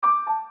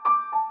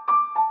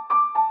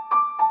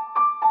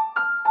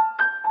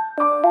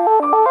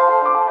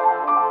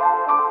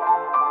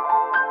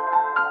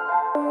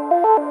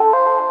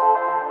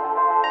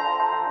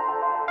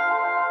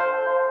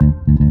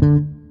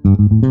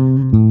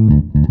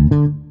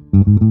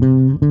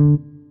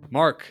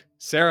Mark,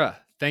 Sarah,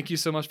 thank you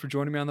so much for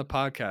joining me on the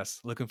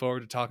podcast. Looking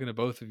forward to talking to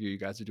both of you. You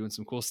guys are doing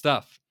some cool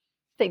stuff.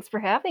 Thanks for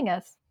having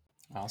us.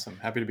 Awesome.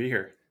 Happy to be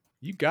here.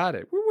 You got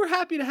it. We're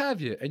happy to have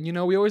you. And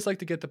we always like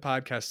to get the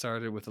podcast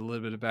started with a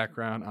little bit of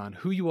background on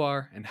who you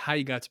are and how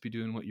you got to be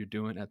doing what you're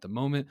doing at the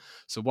moment.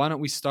 So why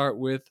don't we start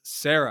with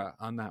Sarah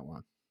on that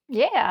one?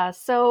 Yeah.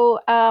 So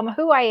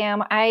who I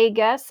am, I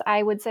guess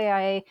I would say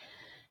I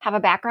have a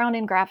background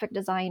in graphic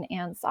design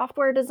and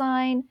software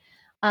design.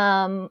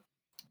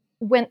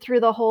 Went through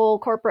the whole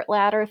corporate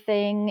ladder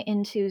thing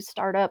into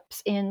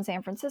startups in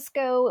San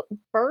Francisco,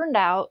 burned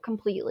out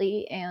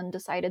completely, and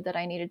decided that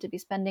I needed to be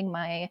spending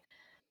my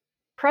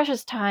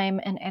precious time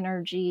and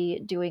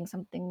energy doing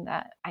something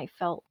that I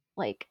felt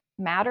like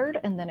mattered.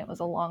 And then it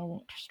was a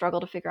long struggle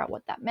to figure out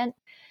what that meant.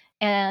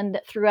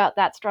 And throughout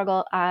that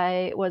struggle,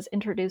 I was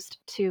introduced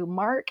to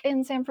Mark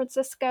in San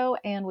Francisco,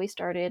 and we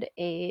started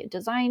a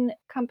design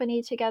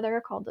company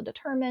together called The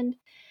Determined,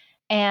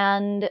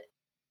 and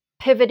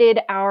pivoted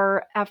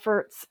our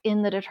efforts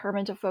in The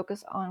Determined to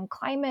focus on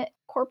climate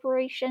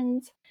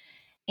corporations.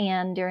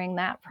 And during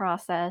that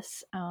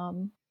process,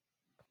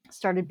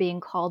 started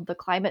being called the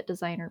Climate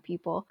Designer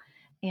People.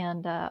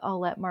 And I'll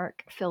let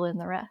Mark fill in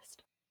the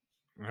rest.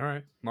 All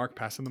right. Mark,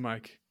 passing the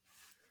mic.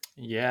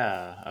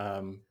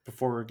 Yeah.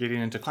 Before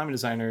getting into climate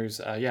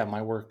designers,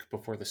 my work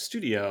before the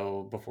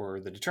studio, before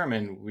The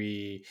Determined,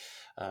 we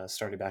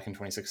started back in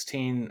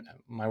 2016.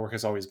 My work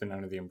has always been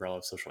under the umbrella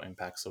of social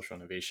impact, social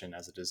innovation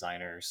as a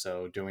designer.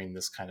 So doing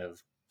this kind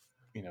of,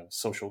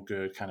 social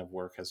good kind of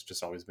work has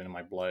just always been in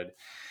my blood.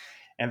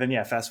 And then,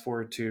 fast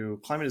forward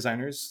to Climate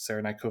Designers. Sarah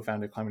and I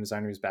co-founded Climate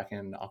Designers back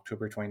in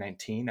October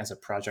 2019 as a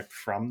project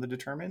from The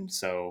Determined.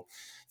 So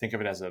think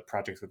of it as a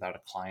project without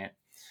a client.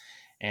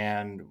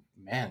 And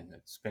man,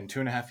 it's been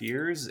 2.5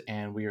 years,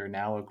 and we are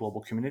now a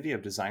global community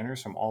of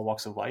designers from all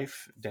walks of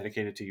life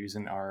dedicated to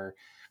using our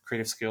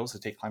creative skills to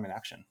take climate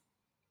action.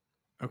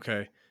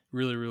 Okay.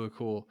 Really, really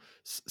cool.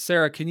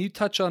 Sarah, can you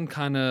touch on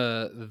kind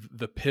of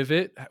the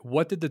pivot?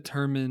 What did the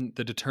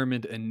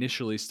Determined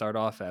initially start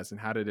off as, and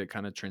how did it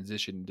kind of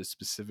transition into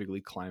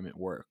specifically climate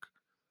work?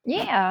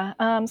 Yeah.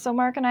 So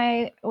Mark and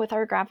I, with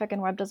our graphic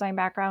and web design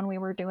background, we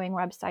were doing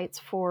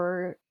websites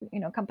for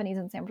companies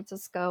in San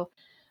Francisco,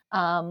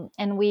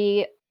 and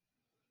we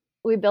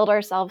built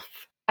ourselves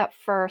at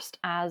first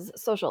as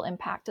social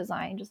impact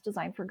design, just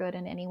design for good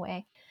in any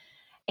way.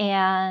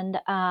 And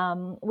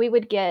we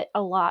would get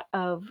a lot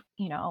of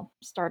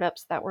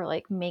startups that were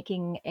like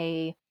making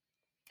a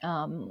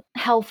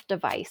health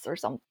device or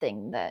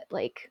something that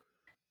like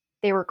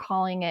they were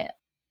calling it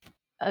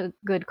a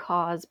good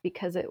cause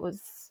because it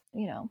was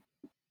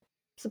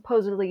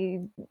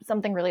supposedly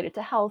something related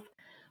to health,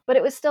 but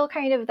it was still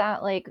kind of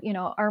that like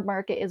our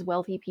market is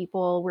wealthy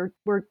people,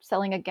 we're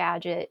selling a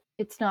gadget,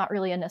 it's not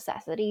really a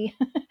necessity.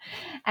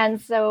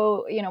 And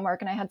so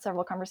Mark and I had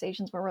several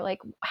conversations where we're like,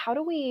 how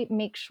do we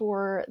make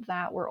sure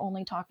that we're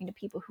only talking to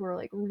people who are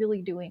like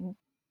really doing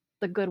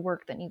the good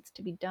work that needs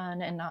to be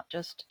done and not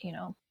just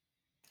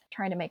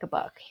trying to make a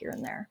buck here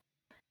and there.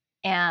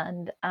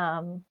 And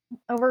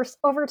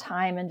over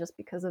time, and just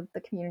because of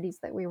the communities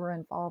that we were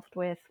involved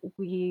with,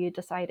 we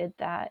decided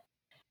that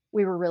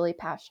we were really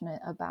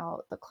passionate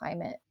about the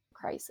climate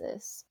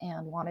crisis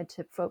and wanted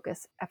to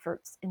focus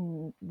efforts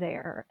in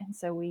there. And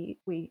so we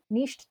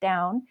niched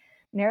down,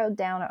 narrowed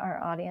down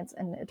our audience,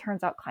 and it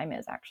turns out climate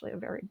is actually a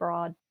very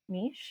broad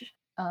niche.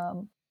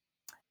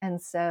 And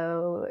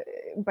so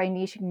by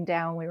niching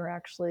down, we were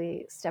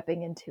actually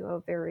stepping into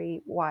a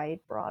very wide,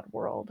 broad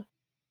world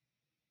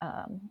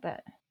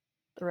that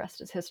the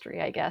rest is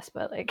history, I guess.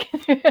 But like,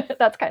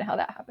 that's kind of how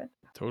that happened.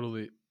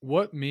 Totally.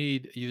 What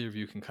made either of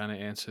you can kind of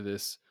answer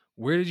this?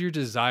 Where did your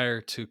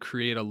desire to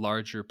create a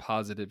larger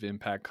positive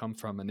impact come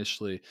from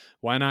initially?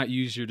 Why not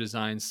use your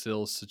design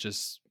skills to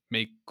just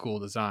make cool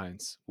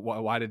designs?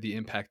 Why did the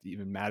impact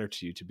even matter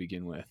to you to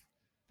begin with?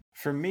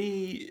 For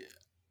me,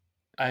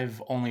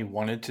 I've only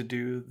wanted to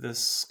do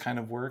this kind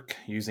of work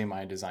using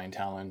my design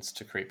talents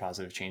to create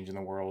positive change in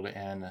the world.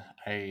 And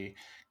I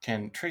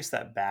can trace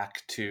that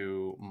back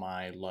to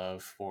my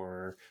love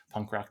for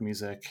punk rock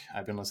music.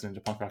 I've been listening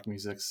to punk rock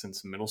music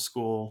since middle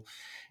school.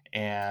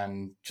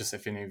 And just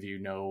if any of you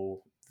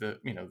know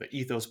the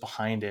ethos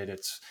behind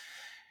it,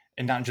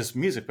 and not just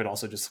music, but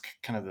also just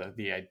kind of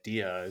the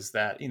idea is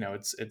that,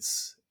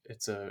 it's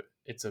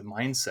a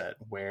mindset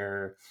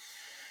where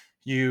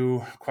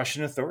you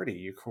question authority,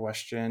 you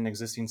question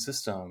existing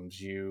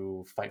systems,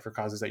 you fight for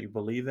causes that you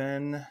believe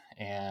in.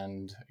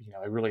 And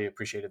I really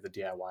appreciated the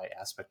DIY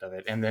aspect of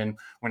it. And then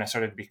when I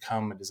started to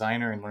become a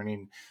designer and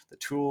learning the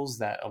tools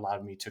that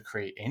allowed me to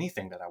create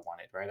anything that I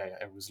wanted, right,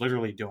 I was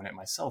literally doing it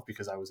myself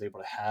because I was able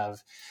to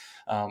have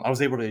I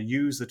was able to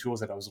use the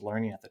tools that I was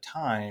learning at the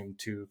time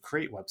to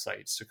create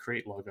websites, to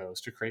create logos,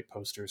 to create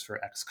posters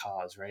for X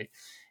cause, right?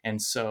 And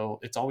so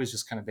it's always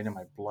just kind of been in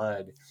my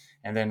blood.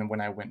 And then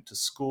when I went to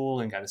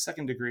school and got a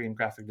second degree in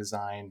graphic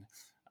design,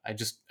 I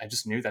just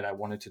knew that I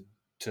wanted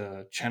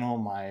to channel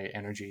my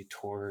energy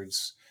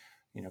towards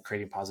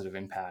creating positive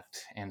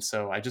impact. And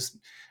so I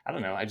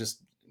don't know,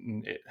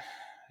 it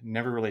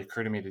never really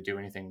occurred to me to do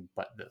anything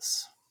but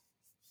this.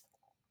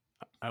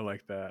 I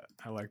like that.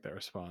 I like that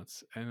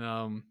response.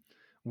 And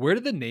where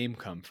did the name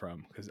come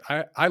from? Because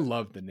I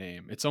love the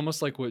name. It's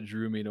almost like what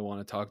drew me to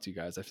want to talk to you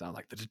guys. I found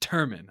like the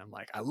determined. I'm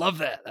like, I love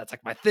that. That's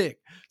like my thing.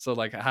 So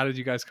like, how did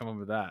you guys come up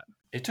with that?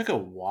 It took a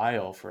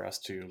while for us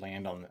to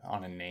land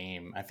on a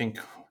name. I think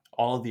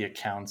all of the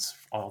accounts,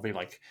 all the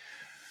like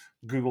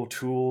Google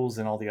tools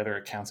and all the other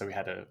accounts that we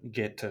had to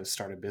get to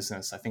start a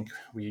business, I think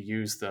we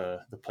used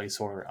the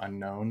placeholder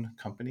unknown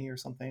company or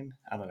something.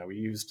 I don't know. We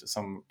used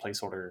some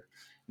placeholder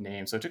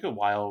name. So it took a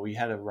while. We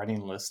had a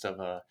running list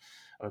of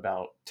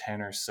about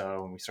 10 or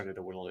so, and we started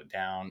to whittle it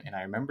down. And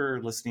I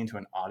remember listening to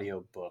an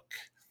audio book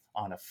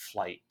on a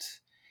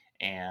flight,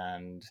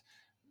 and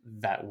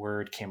that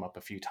word came up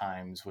a few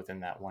times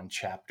within that one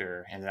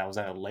chapter. And I was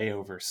at a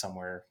layover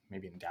somewhere,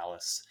 maybe in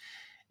Dallas,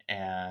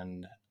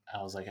 and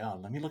I was like, oh,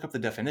 let me look up the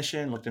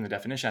definition. Looked in the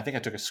definition. I think I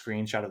took a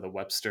screenshot of the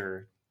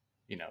Webster,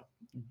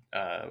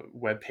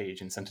 web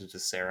page and sent it to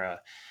Sarah.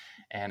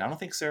 And I don't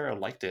think Sarah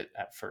liked it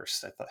at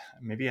first.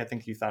 I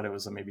think you thought it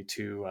was maybe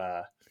too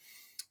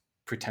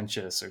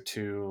pretentious or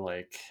too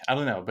like, I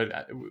don't know.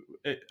 But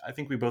I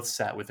think we both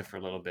sat with it for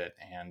a little bit,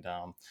 and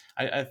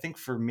I think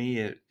for me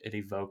it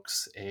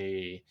evokes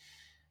a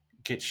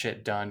get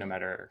shit done no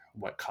matter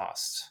what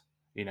cost.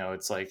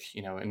 It's like,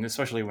 and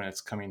especially when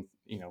it's coming,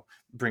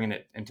 bringing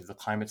it into the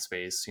climate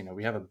space,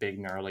 we have a big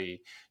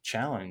gnarly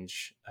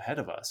challenge ahead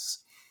of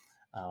us.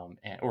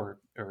 Or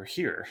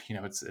here,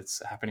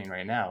 it's happening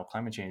right now.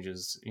 Climate change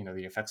is,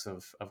 the effects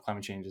of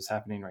climate change is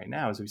happening right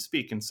now as we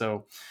speak. And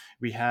so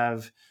we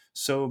have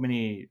so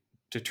many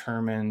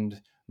determined,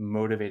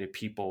 motivated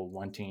people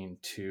wanting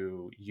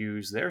to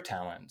use their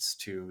talents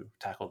to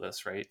tackle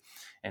this, right?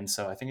 And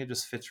so I think it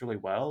just fits really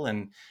well.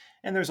 And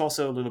there's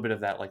also a little bit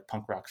of that like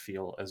punk rock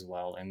feel as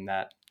well. And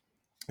that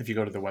if you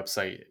go to the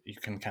website, you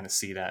can kind of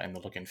see that in the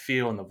look and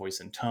feel and the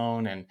voice and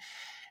tone. And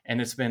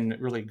it's been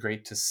really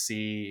great to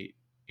see,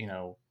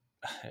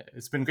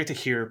 it's been great to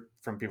hear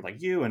from people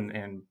like you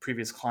and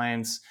previous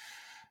clients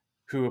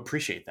who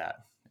appreciate that.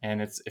 And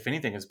it's, if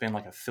anything, it's been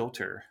like a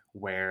filter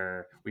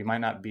where we might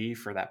not be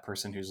for that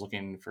person who's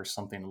looking for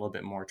something a little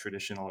bit more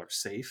traditional or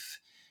safe.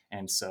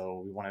 And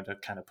so we wanted to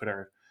kind of put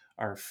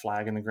our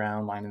flag in the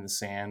ground, line in the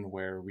sand,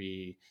 where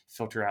we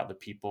filter out the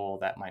people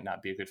that might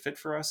not be a good fit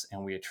for us,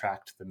 and we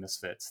attract the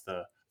misfits,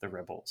 the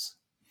rebels.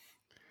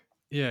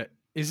 Yeah.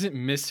 Isn't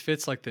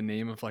Misfits like the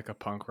name of like a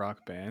punk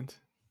rock band?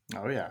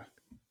 Oh yeah.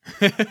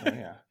 Oh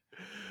yeah.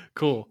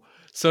 Cool.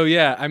 So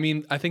yeah, I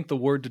mean, I think the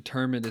word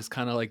determined is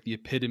kind of like the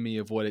epitome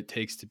of what it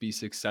takes to be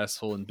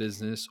successful in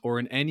business or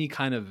in any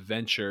kind of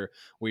venture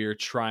where you're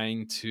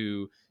trying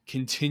to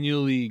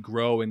continually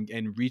grow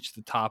and reach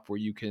the top where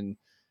you can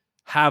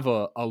have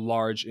a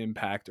large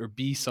impact or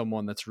be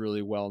someone that's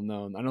really well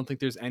known. I don't think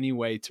there's any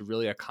way to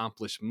really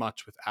accomplish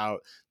much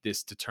without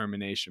this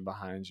determination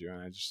behind you.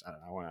 And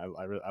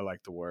I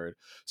like the word.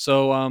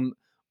 So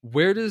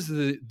where does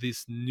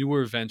this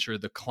newer venture,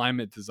 the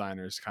climate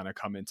designers, kind of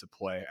come into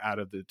play out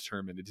of the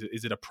determined?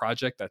 Is it a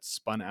project that's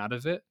spun out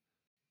of it?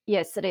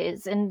 Yes, it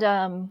is.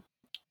 And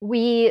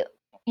we,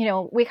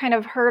 we kind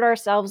of heard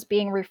ourselves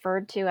being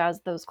referred to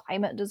as those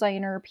climate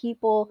designer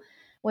people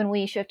when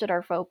we shifted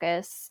our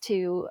focus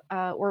to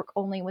work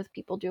only with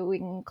people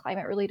doing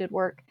climate related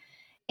work.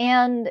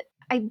 And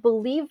I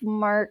believe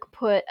Mark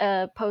put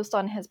a post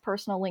on his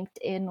personal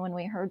LinkedIn when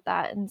we heard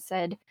that and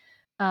said,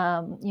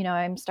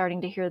 I'm starting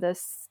to hear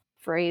this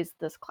phrase,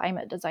 this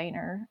climate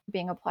designer,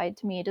 being applied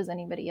to me. Does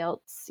anybody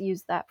else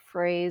use that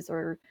phrase,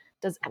 or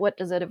what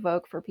does it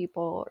evoke for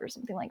people, or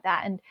something like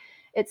that? And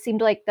it seemed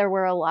like there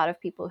were a lot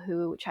of people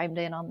who chimed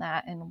in on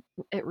that, and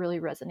it really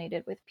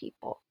resonated with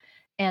people.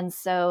 And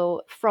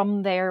so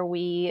from there,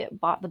 we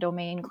bought the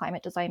domain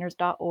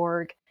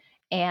climatedesigners.org.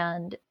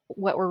 And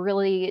what we're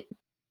really,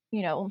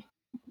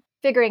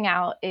 figuring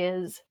out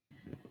is,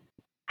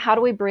 how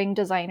do we bring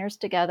designers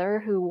together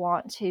who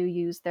want to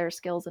use their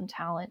skills and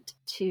talent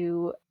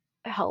to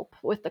help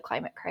with the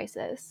climate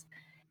crisis?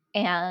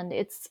 And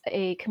it's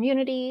a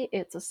community,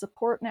 it's a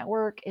support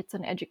network, it's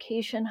an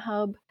education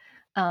hub.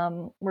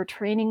 We're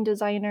training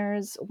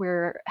designers,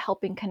 we're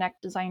helping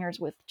connect designers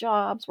with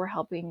jobs, we're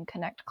helping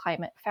connect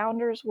climate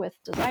founders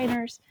with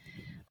designers.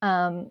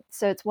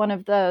 So it's one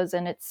of those,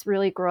 and it's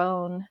really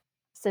grown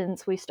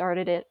since we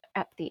started it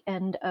at the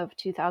end of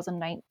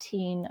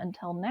 2019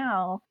 until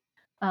now.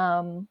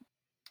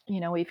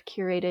 We've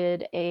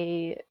curated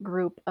a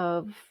group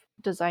of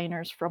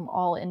designers from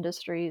all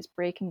industries,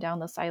 breaking down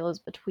the silos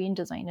between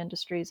design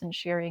industries and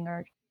sharing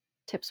our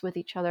tips with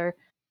each other.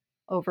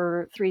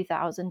 Over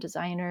 3,000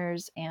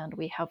 designers, and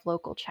we have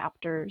local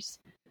chapters.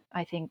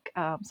 I think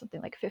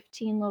something like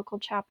 15 local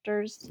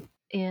chapters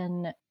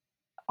in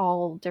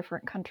all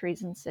different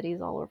countries and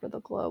cities all over the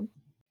globe.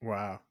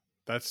 Wow.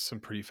 That's some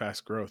pretty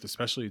fast growth,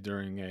 especially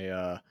during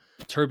a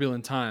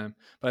turbulent time.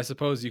 But I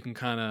suppose you can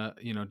kind of,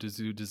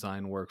 do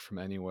design work from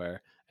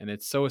anywhere. And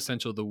it's so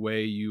essential. The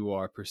way you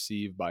are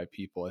perceived by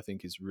people, I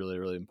think, is really,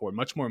 really important,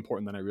 much more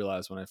important than I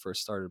realized when I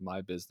first started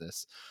my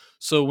business.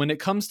 So when it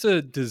comes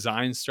to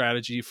design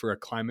strategy for a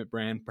climate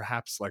brand,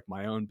 perhaps like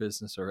my own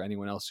business or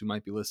anyone else who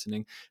might be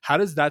listening, how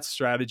does that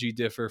strategy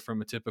differ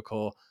from a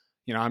typical,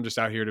 I'm just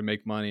out here to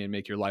make money and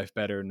make your life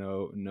better,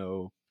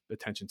 no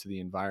attention to the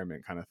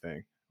environment kind of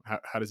thing?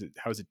 How is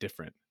it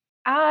different?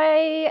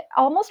 I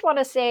almost want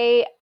to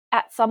say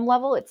at some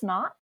level it's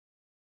not.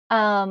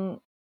 Um,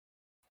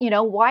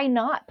 why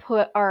not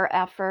put our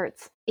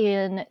efforts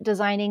in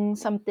designing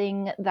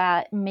something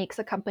that makes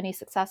a company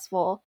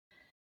successful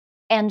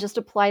and just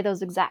apply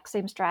those exact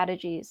same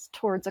strategies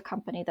towards a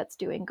company that's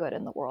doing good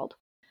in the world?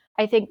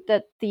 I think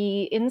that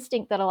the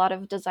instinct that a lot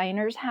of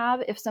designers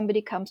have, if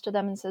somebody comes to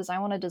them and says, I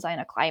want to design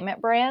a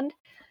climate brand,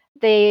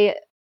 they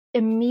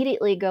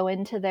immediately go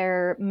into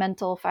their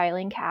mental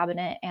filing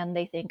cabinet and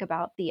they think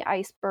about the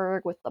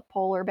iceberg with the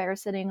polar bear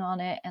sitting on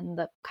it, and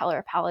the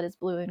color palette is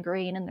blue and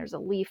green, and there's a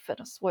leaf and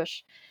a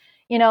swoosh.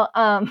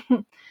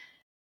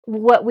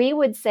 What we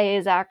would say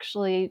is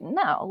actually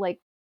no,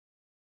 like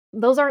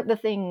those aren't the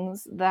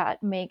things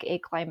that make a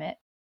climate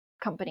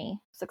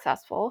company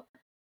successful.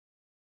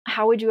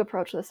 How would you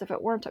approach this if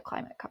it weren't a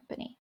climate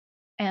company?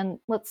 And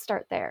let's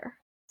start there.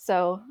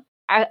 So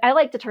I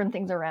like to turn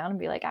things around and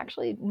be like,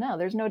 actually, no,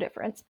 there's no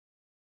difference.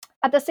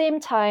 At the same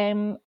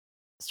time,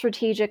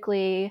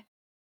 strategically,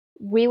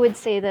 we would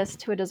say this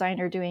to a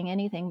designer doing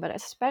anything, but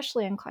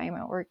especially in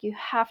climate work, you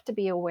have to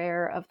be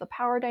aware of the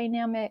power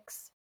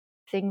dynamics,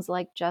 things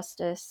like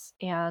justice,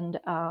 and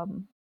uh,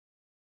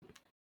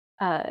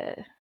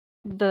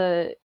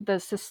 the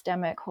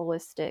systemic,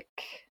 holistic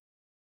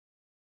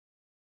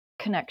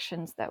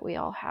connections that we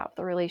all have,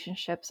 the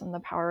relationships and the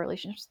power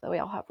relationships that we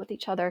all have with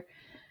each other.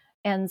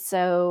 And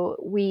so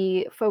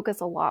we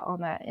focus a lot on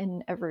that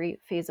in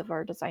every phase of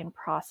our design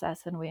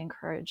process, and we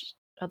encourage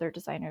other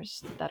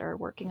designers that are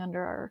working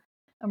under our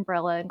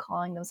umbrella and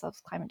calling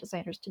themselves climate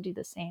designers to do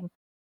the same,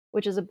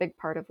 which is a big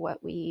part of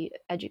what we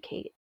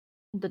educate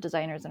the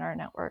designers in our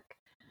network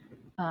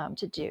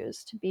to do,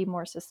 is to be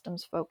more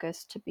systems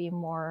focused, to be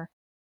more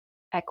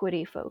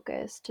equity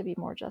focused, to be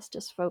more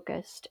justice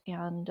focused,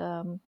 and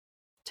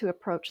to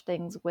approach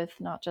things with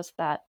not just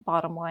that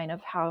bottom line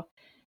of how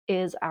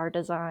is our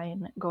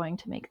design going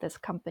to make this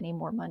company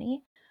more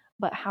money,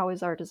 but how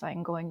is our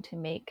design going to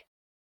make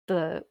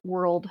the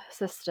world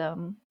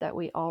system that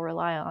we all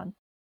rely on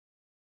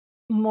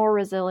more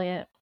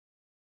resilient,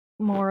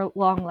 more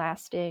long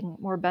lasting,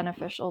 more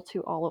beneficial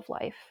to all of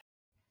life.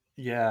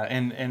 Yeah,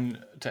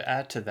 and to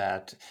add to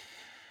that,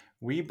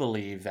 we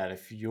believe that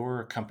if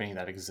you're a company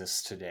that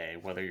exists today,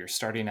 whether you're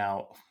starting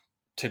out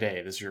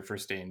today, this is your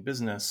first day in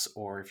business,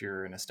 or if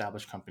you're an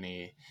established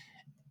company,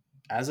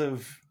 as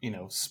of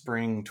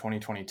spring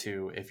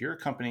 2022, if you're a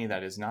company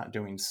that is not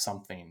doing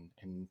something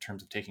in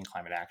terms of taking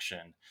climate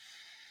action,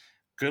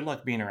 good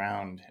luck being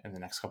around in the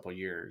next couple of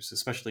years,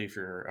 especially if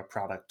you're a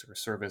product or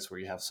service where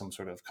you have some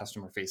sort of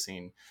customer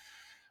facing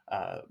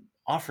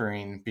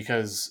offering,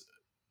 because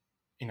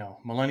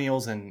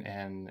millennials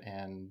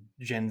and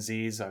Gen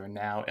Zs are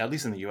now, at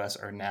least in the U.S.,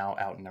 are now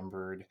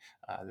outnumbered.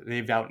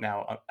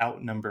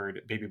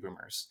 Outnumbered baby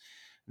boomers.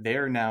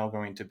 They're now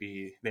going to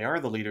be. They are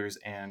the leaders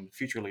and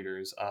future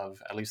leaders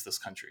of at least this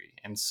country.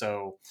 And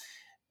so,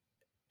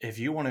 if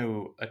you want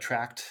to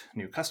attract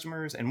new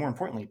customers and, more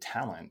importantly,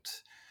 talent,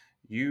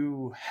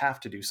 you have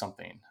to do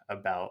something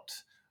about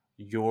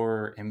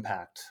your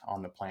impact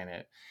on the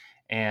planet.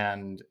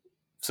 And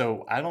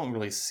so I don't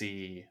really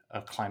see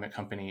a climate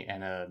company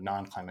and a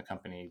non-climate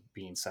company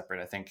being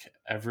separate. I think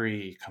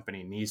every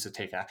company needs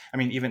to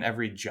even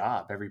every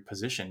job, every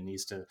position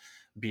needs to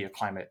be a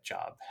climate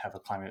job, have a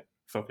climate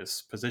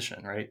focused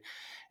position, right?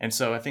 And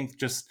so I think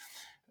just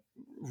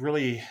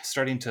really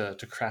starting to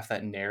craft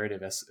that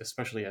narrative,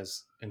 especially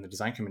as in the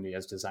design community,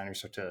 as designers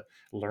start to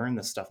learn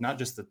this stuff, not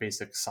just the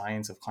basic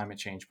science of climate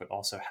change, but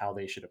also how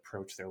they should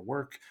approach their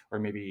work, or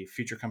maybe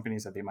future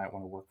companies that they might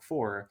want to work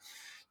for,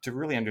 to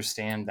really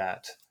understand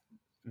that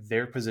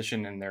their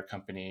position in their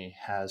company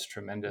has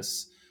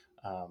tremendous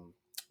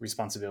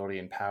responsibility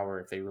and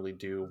power if they really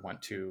do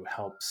want to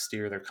help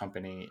steer their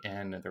company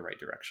in the right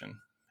direction.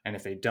 And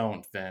if they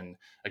don't, then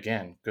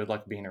again, good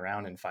luck being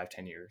around in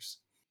 5-10 years.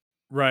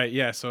 Right.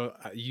 Yeah. So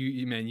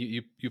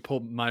you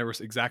pulled my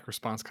exact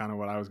response, kind of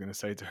what I was going to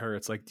say to her.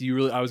 It's like, do you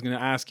really? I was going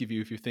to ask you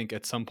if you think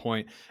at some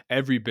point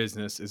every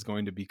business is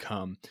going to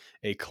become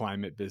a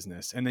climate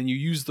business, and then you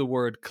use the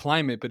word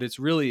climate, but it's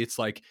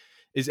like,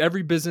 is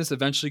every business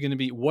eventually going to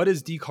be, what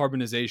is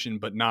decarbonization?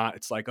 But not.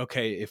 It's like,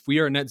 okay, if we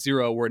are net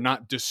zero, we're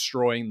not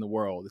destroying the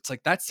world. It's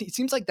like that. It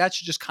seems like that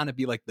should just kind of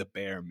be like the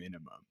bare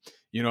minimum.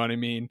 You know what I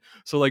mean?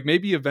 So like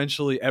maybe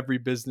eventually every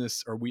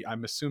business,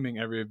 I'm assuming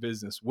every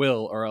business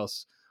will, or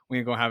else we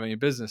ain't gonna have any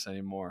business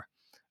anymore.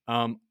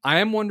 I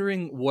am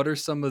wondering, what are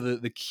some of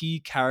the key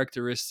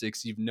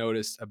characteristics you've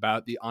noticed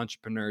about the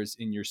entrepreneurs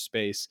in your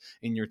space,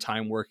 in your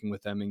time working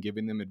with them and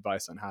giving them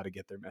advice on how to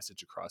get their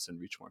message across and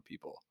reach more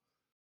people?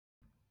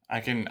 I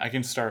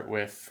can start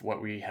with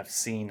what we have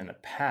seen in the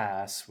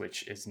past,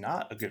 which is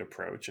not a good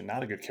approach and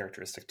not a good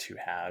characteristic to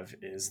have,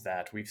 is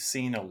that we've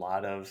seen a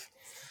lot of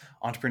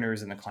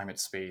entrepreneurs in the climate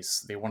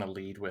space. They want to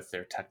lead with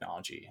their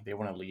technology. They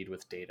want to lead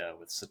with data,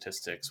 with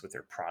statistics, with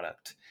their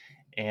product.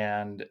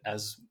 And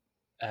as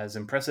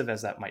impressive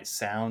as that might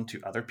sound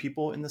to other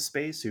people in the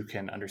space who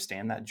can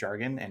understand that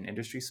jargon and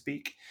industry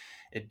speak,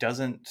 it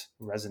doesn't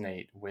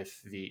resonate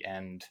with the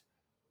end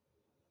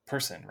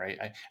person, right?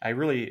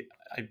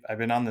 I've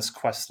been on this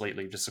quest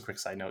lately, just a quick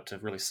side note, to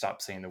really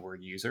stop saying the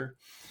word user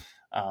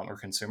or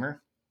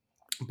consumer.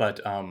 But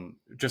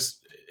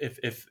just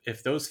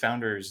if those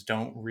founders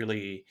don't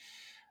really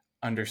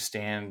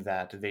understand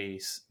that they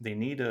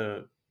need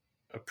to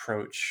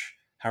approach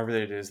however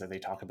it is that they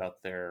talk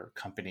about their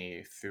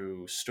company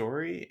through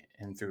story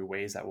and through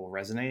ways that will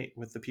resonate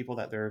with the people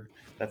that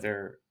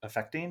they're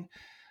affecting.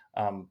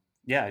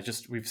 Yeah,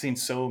 just we've seen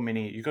so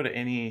many. You go to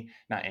any,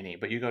 not any,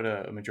 but you go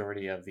to a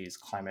majority of these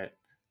climate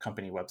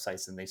company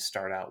websites, and they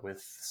start out with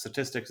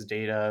statistics,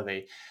 data.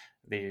 They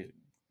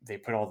they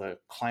put all the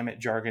climate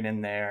jargon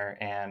in there,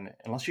 and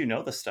unless you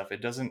know this stuff,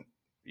 it doesn't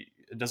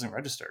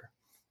register.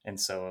 And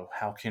so,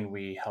 how can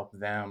we help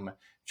them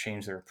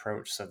change their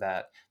approach so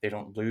that they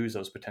don't lose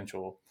those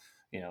potential,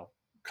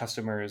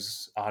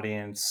 customers,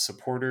 audience,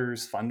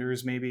 supporters,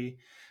 funders, maybe?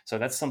 So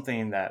that's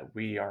something that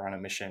we are on a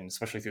mission,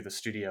 especially through the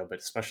studio, but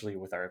especially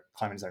with our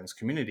climate designers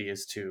community,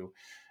 is to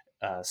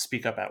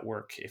speak up at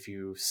work. If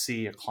you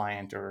see a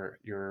client or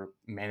your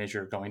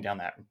manager going down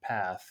that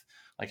path,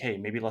 like, hey,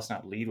 maybe let's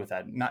not lead with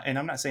that. And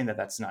I'm not saying that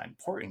that's not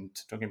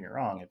important. Don't get me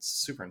wrong; it's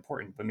super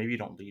important. But maybe you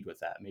don't lead with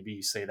that. Maybe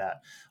you say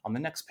that on the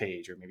next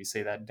page, or maybe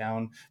say that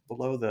down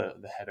below the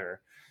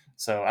header.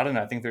 So I don't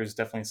know. I think there's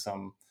definitely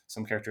some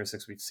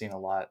characteristics we've seen a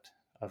lot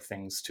of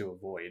things to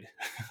avoid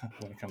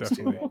when it comes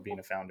Definitely. to being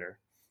a founder.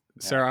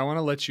 Sarah, I want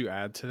to let you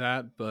add to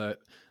that, but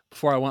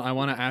before I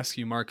want to ask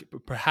you, Mark,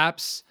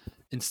 perhaps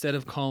instead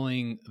of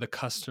calling the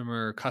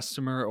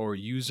customer or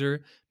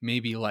user,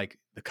 maybe like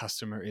the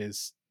customer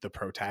is the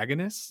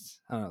protagonist.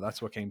 I don't know.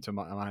 That's what came to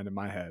my mind in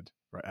my head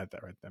right at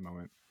that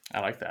moment. I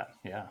like that.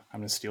 Yeah,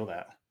 I'm gonna steal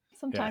that.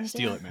 Sometimes,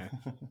 steal it, man.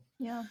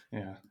 Yeah,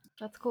 Yeah.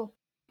 that's cool.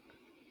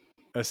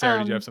 Sarah,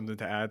 did you have something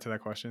to add to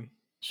that question?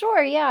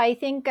 Sure, yeah. I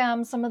think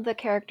some of the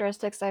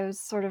characteristics, I was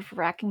sort of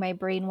racking my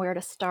brain where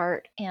to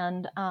start,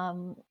 and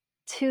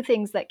two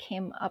things that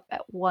came up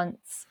at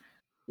once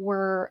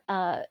were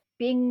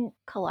being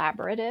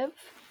collaborative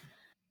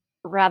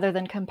rather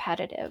than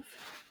competitive.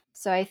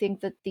 So I think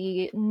that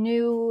the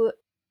new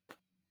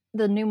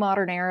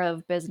modern era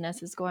of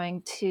business is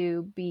going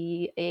to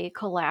be a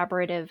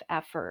collaborative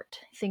effort.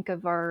 Think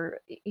of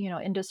our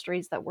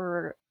industries that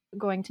we're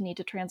going to need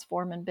to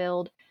transform and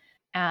build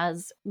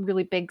as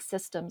really big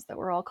systems that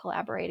we're all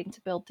collaborating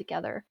to build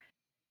together.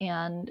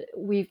 And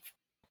we've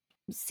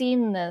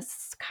seen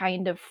this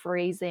kind of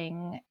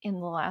phrasing in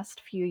the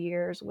last few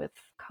years with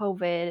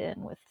COVID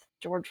and with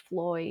George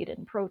Floyd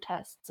and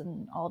protests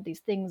and all of these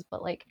things.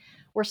 But like,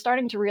 we're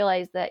starting to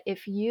realize that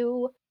if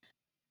you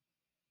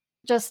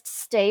just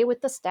stay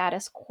with the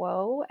status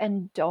quo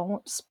and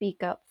don't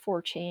speak up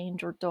for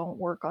change or don't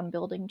work on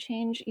building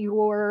change,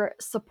 you're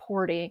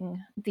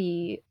supporting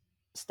the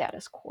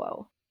status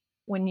quo.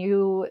 When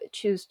you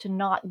choose to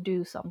not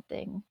do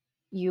something,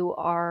 you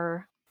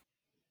are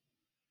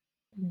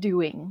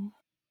doing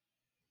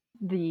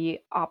the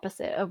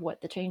opposite of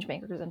what the change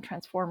makers and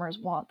transformers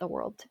want the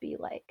world to be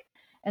like.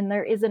 And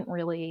there isn't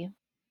really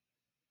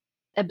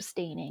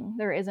abstaining.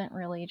 There isn't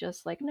really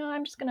just like, no,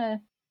 I'm just going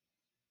to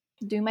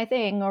do my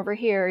thing over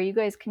here. You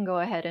guys can go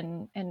ahead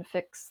and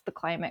fix the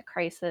climate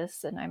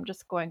crisis, and I'm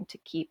just going to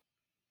keep,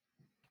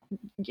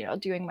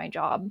 doing my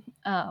job.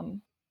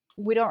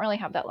 We don't really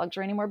have that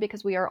luxury anymore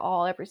because we are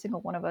all, every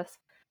single one of us,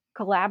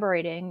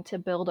 collaborating to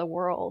build a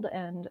world,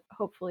 and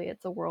hopefully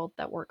it's a world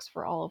that works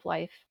for all of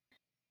life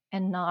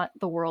and not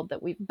the world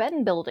that we've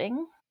been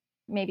building,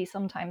 maybe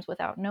sometimes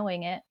without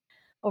knowing it,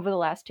 over the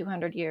last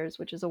 200 years,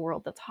 which is a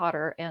world that's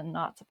hotter and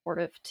not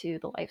supportive to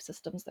the life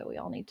systems that we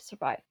all need to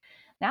survive.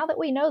 Now that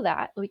we know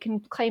that, we can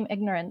claim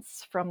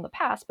ignorance from the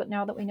past, but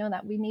now that we know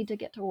that, we need to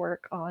get to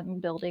work on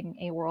building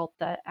a world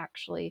that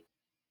actually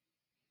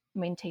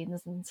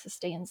maintains and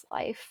sustains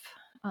life.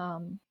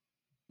 And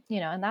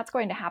that's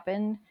going to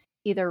happen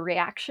either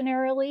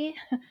reactionarily,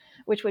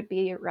 which would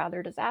be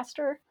rather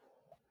disastrous,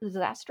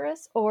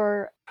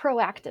 or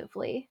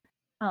proactively,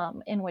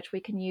 in which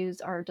we can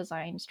use our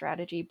design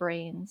strategy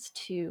brains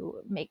to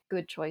make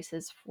good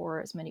choices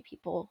for as many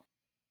people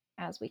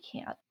as we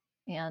can.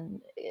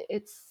 And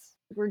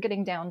we're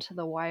getting down to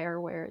the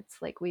wire where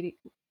it's like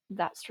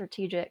that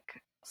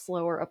strategic,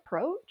 slower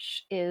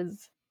approach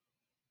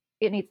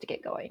it needs to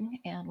get going,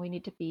 and we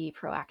need to be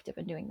proactive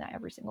in doing that,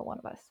 every single one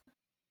of us.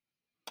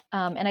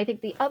 And I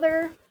think the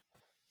other,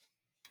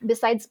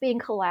 besides being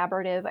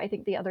collaborative, I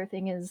think the other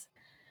thing is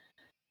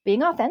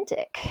being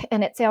authentic.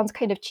 And it sounds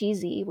kind of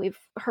cheesy. We've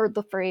heard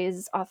the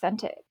phrase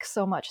authentic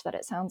so much that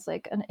it sounds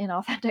like an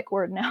inauthentic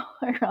word now,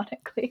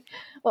 ironically.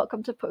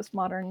 Welcome to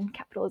postmodern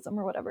capitalism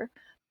or whatever.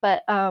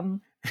 But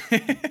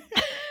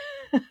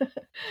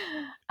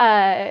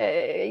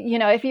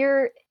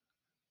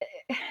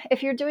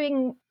if you're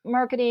doing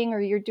marketing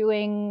or you're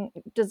doing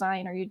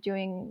design or you're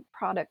doing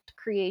product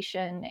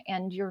creation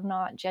and you're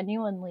not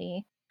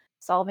genuinely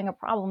solving a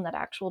problem that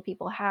actual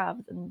people have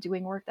and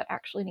doing work that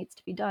actually needs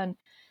to be done,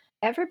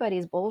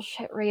 everybody's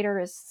bullshit radar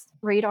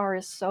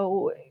is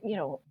so,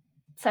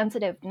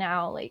 sensitive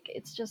now. Like,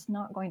 it's just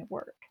not going to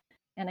work.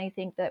 And I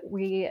think that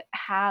we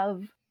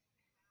have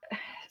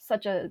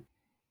such a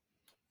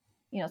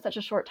such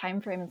a short time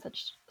frame and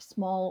such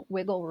small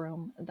wiggle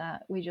room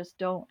that we just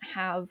don't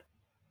have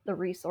the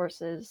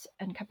resources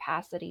and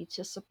capacity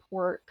to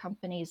support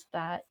companies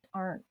that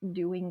aren't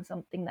doing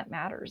something that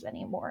matters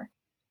anymore.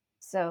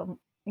 So,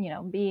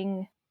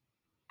 being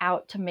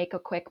out to make a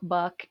quick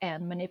buck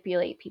and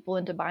manipulate people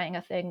into buying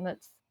a thing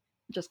that's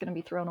just going to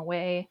be thrown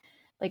away,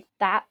 like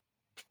that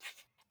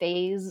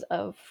phase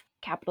of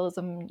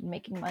capitalism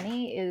making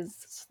money is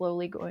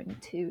slowly going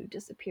to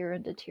disappear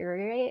and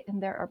deteriorate.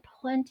 And there are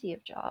plenty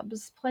of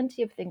jobs,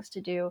 plenty of things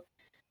to do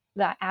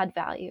that add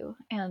value.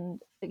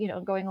 And,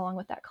 going along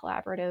with that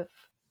collaborative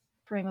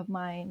frame of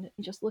mind,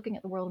 just looking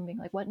at the world and being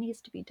like, what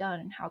needs to be done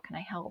and how can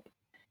I help,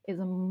 is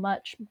a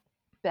much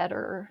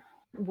better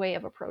way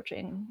of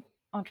approaching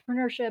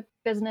entrepreneurship,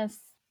 business,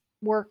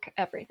 work,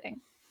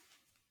 everything.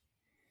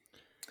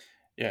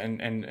 Yeah,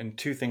 and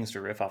two things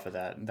to riff off of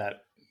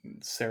that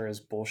Sarah's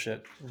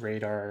bullshit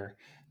radar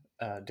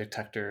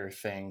detector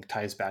thing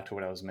ties back to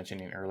what I was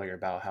mentioning earlier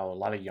about how a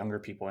lot of younger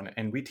people,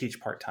 and we teach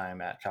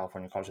part-time at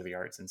California College of the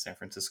Arts in San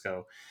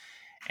Francisco,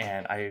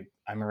 and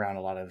I'm around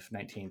a lot of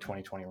 19,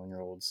 20,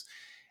 21-year-olds,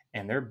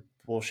 and their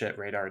bullshit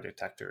radar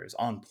detector is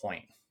on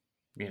point,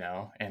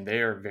 and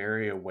they are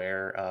very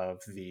aware of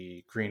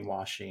the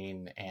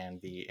greenwashing and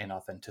the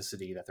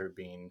inauthenticity that they're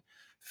being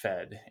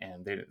fed,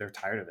 and they're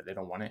tired of it. They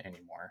don't want it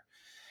anymore.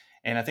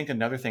 And I think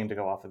another thing to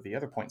go off of the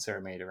other point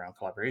Sarah made around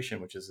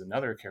collaboration, which is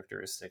another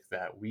characteristic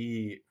that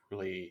we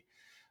really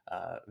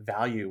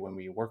value when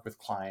we work with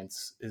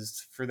clients,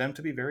 is for them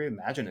to be very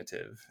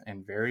imaginative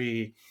and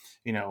very,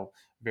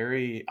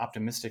 very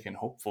optimistic and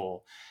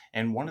hopeful.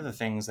 And one of the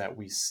things that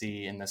we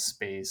see in this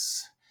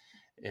space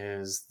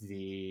is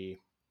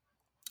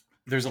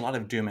there's a lot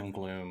of doom and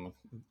gloom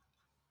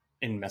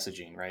in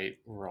messaging, right?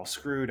 We're all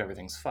screwed,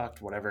 everything's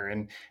fucked, whatever.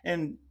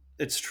 And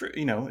it's true,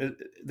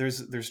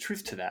 there's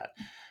truth to that.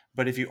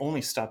 But if you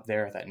only stop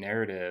there at that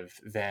narrative,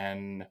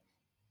 then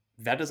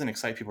that doesn't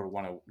excite people to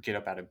want to get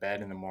up out of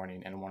bed in the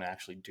morning and want to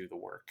actually do the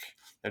work.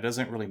 That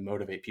doesn't really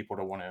motivate people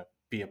to want to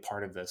be a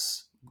part of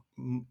this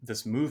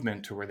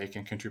movement to where they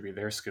can contribute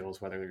their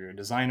skills, whether you're a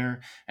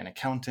designer, an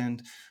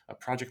accountant, a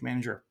project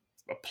manager,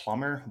 a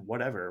plumber,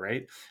 whatever,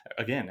 right?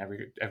 Again,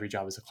 every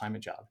job is a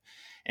climate job.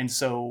 And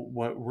so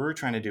what we're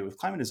trying to do with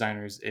climate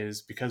designers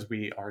is, because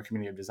we are a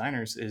community of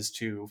designers, is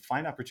to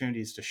find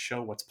opportunities to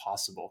show what's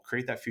possible,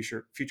 create that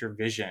future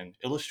vision,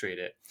 illustrate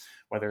it,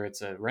 whether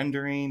it's a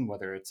rendering,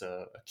 whether it's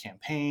a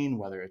campaign,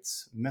 whether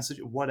it's message,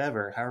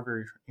 whatever,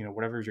 however,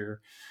 whatever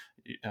your,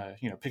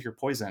 pick your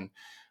poison.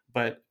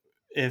 But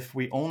if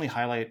we only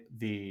highlight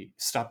the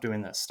stop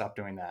doing this, stop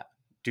doing that,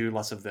 do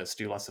less of this,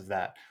 do less of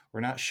that,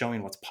 we're not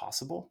showing what's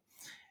possible.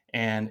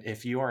 And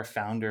if you are a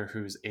founder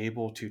who's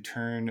able to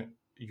turn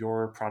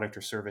your product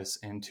or service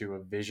into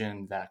a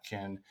vision that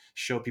can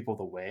show people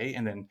the way,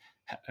 and then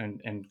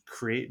and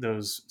create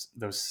those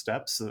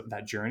steps,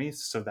 that journey,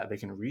 so that they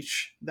can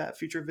reach that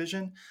future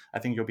vision, I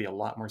think you'll be a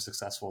lot more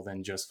successful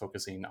than just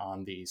focusing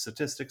on the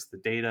statistics, the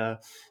data,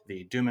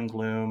 the doom and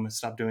gloom,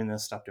 stop doing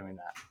this, stop doing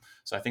that.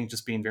 So I think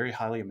just being very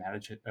highly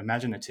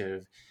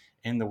imaginative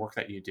in the work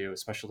that you do,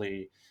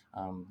 especially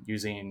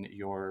using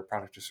your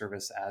product or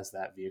service as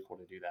that vehicle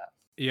to do that.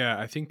 Yeah,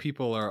 I think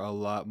people are a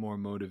lot more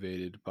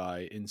motivated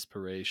by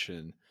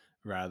inspiration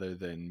rather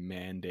than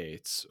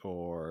mandates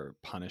or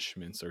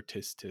punishments or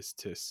tis, tis,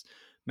 tis.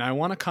 Now, I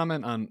want to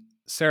comment on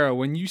Sarah.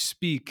 When you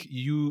speak,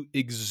 you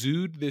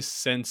exude this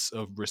sense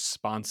of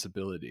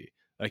responsibility.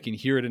 I can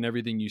hear it in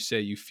everything you say.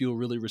 You feel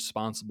really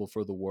responsible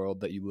for the world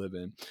that you live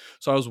in.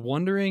 So I was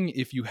wondering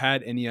if you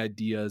had any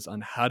ideas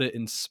on how to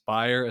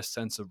inspire a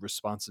sense of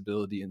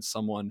responsibility in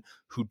someone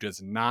who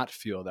does not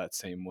feel that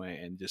same way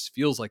and just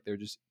feels like they're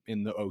just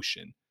in the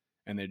ocean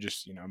and they're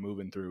just,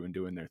 moving through and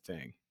doing their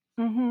thing.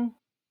 Mm-hmm.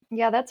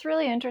 Yeah, that's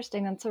really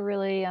interesting. That's a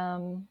really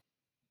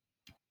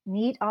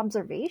neat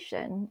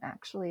observation,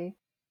 actually,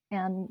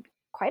 and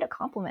quite a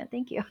compliment.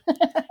 Thank you.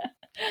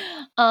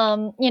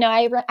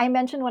 I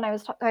mentioned when I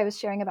was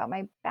sharing about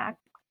my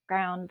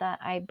background that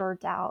I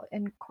burnt out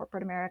in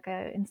corporate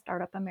America, in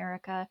startup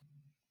America,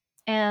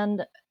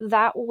 and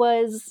that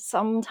was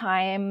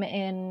sometime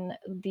in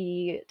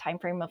the time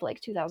frame of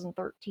like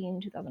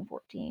 2013,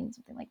 2014,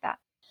 something like that.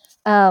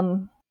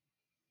 Um,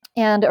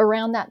 and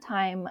around that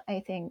time,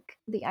 I think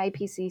the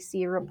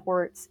IPCC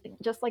reports,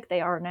 just like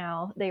they are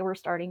now, they were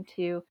starting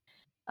to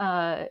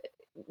uh,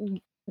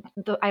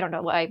 I don't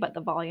know why, but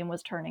the volume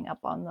was turning up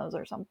on those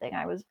or something.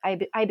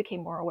 I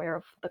became more aware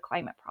of the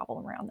climate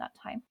problem around that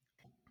time.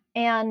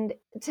 And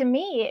to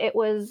me, it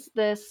was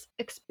this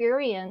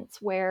experience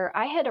where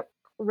I had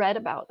read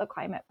about the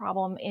climate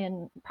problem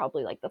in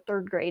probably like the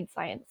third grade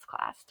science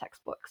class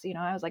textbooks. You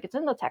know, I was like, it's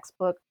in the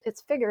textbook,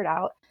 it's figured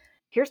out.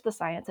 Here's the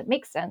science. It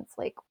makes sense.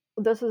 Like,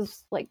 this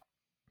is like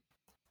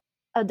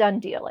a done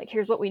deal. Like,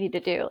 here's what we need to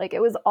do. Like,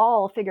 it was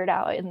all figured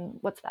out in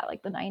what's that,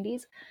 like the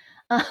 90s.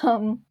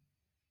 Um,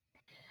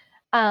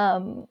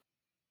 um,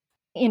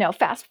 you know,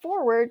 fast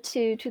forward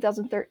to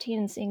 2013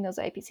 and seeing those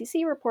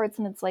IPCC reports,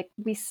 and it's like,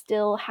 we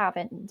still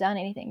haven't done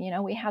anything. You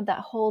know, we had that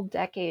whole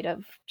decade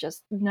of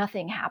just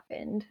nothing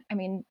happened. I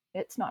mean,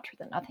 it's not true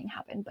that nothing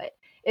happened, but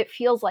it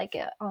feels like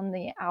it on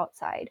the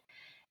outside.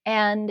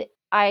 And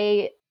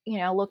I, you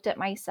know, looked at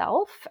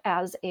myself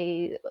as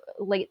a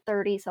late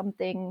 30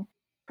 something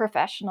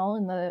professional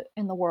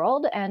in the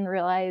world and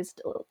realized,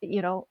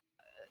 you know,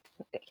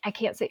 I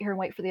can't sit here and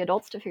wait for the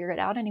adults to figure it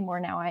out anymore.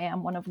 Now I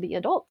am one of the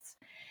adults.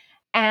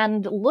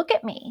 And look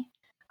at me.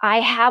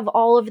 I have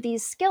all of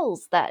these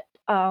skills that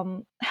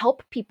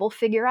help people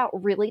figure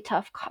out really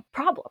tough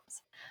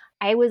problems.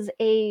 I was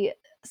a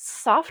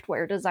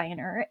software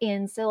designer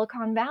in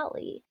Silicon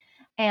Valley,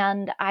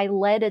 and I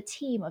led a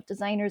team of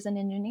designers and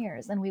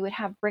engineers, and we would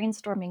have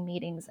brainstorming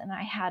meetings, and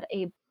I had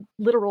a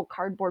literal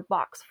cardboard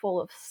box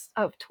full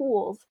of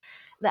tools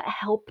that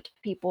helped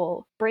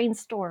people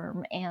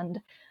brainstorm and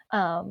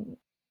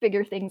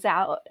figure things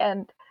out.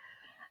 And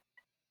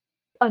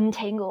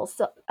untangle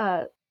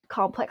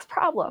complex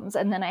problems.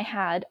 And then I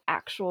had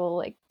actual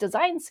like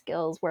design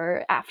skills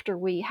where after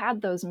we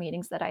had those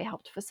meetings that I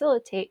helped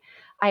facilitate,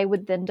 I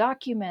would then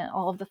document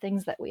all of the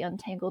things that we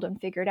untangled and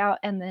figured out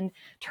and then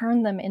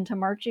turn them into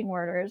marching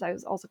orders. I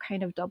was also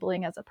kind of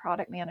doubling as a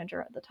product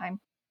manager at the time.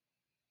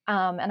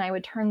 And I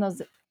would turn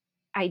those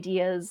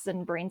ideas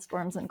and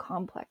brainstorms and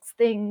complex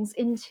things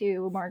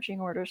into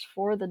marching orders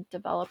for the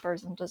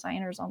developers and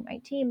designers on my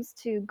teams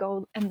to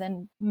go and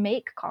then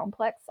make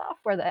complex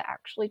software that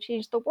actually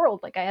changed the world.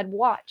 Like, I had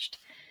watched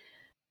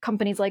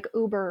companies like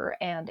Uber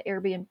and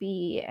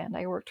Airbnb, and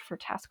I worked for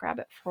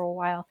TaskRabbit for a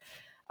while,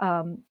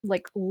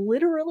 like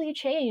literally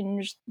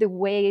change the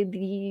way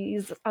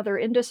these other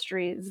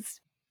industries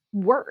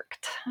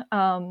worked.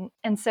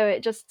 And so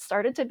it just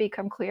started to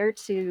become clear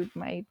to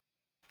my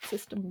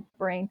system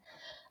brain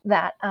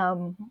that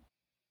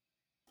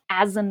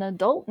as an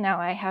adult now,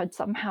 I had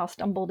somehow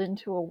stumbled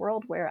into a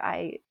world where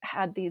I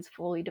had these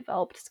fully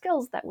developed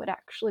skills that would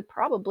actually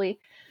probably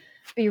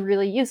be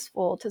really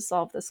useful to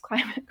solve this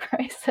climate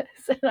crisis.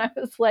 And I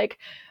was like,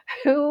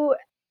 who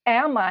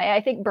am I?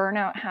 I think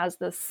burnout has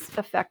this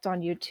effect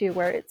on you too,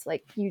 where it's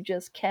like you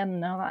just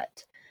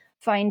cannot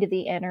find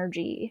the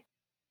energy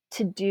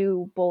to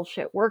do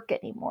bullshit work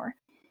anymore.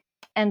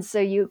 And so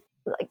you,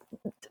 like,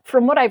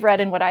 from what I've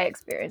read and what I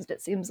experienced,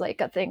 it seems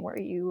like a thing where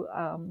you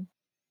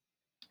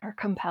are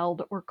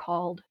compelled or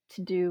called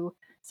to do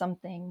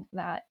something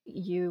that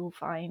you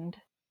find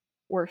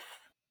worth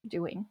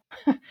doing.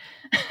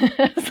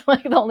 It's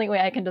like the only way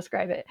I can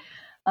describe it.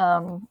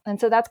 And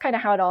so that's kind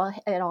of how it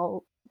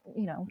all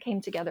you know came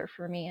together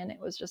for me. And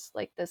it was just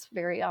like this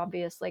very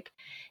obvious, like,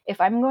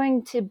 if I'm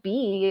going to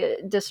be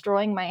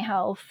destroying my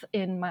health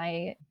in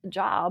my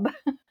job,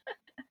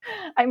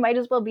 I might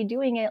as well be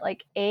doing it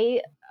like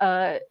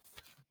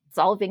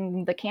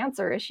solving the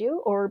cancer issue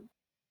or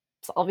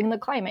solving the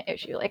climate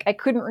issue. Like, I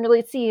couldn't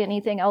really see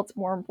anything else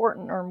more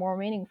important or more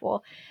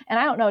meaningful. And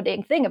I don't know a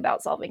dang thing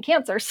about solving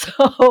cancer,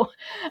 so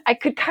I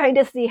could kind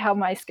of see how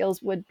my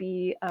skills would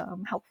be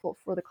helpful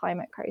for the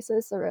climate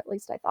crisis, or at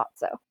least I thought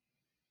so.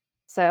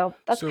 So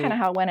that's kind of So,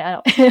 how it went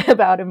out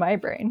about in my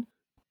brain.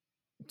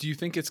 do you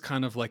think it's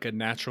kind of like a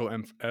natural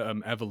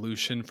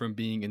evolution from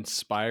being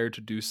inspired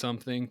to do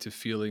something to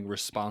feeling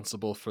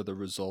responsible for the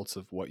results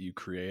of what you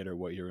create or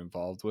what you're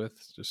involved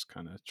with? Just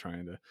kind of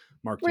trying to,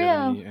 Mark, do you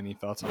have Yeah, any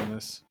thoughts on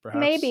this, perhaps?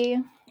 maybe.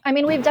 I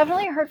mean, we've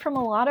definitely heard from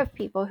a lot of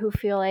people who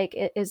feel like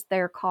it is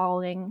their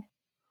calling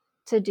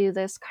to do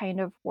this kind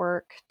of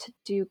work, to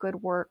do good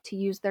work, to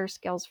use their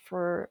skills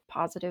for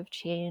positive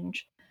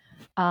change.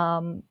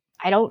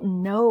 I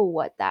don't know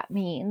what that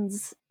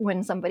means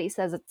when somebody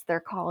says it's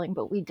their calling,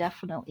 but we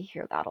definitely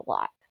hear that a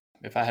lot.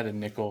 If I had a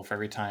nickel for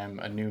every time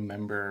a new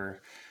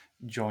member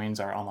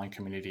joins our online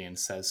community and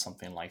says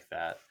something like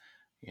that,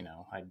 you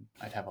know,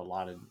 I'd have a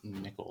lot of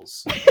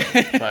nickels.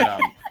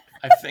 But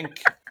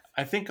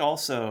I think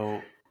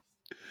also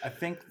I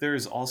think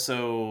there's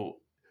also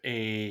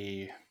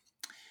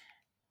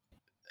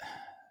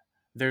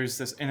there's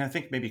this, and I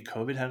think maybe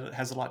COVID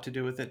has a lot to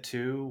do with it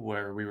too,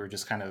 where we were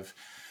just kind of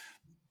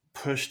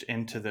pushed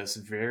into this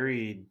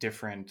very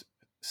different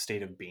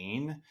state of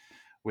being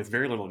with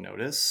very little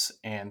notice,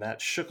 and that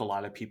shook a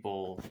lot of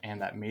people,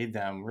 and that made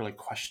them really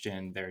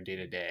question their day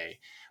to day.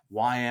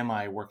 Why am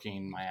I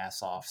working my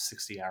ass off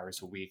 60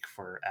 hours a week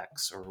for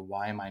X? Or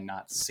why am I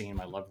not seeing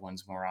my loved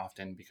ones more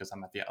often because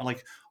I'm at the,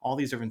 like, all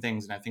these different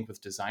things. And I think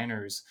with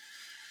designers,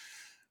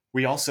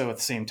 we also at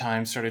the same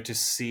time started to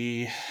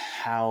see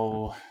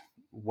how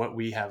what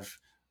we have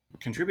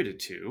contributed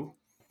to,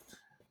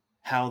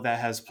 how that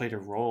has played a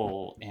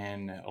role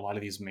in a lot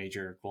of these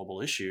major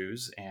global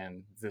issues,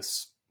 and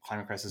this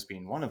climate crisis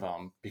being one of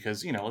them.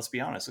 Because, you know, let's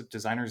be honest,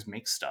 designers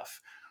make stuff.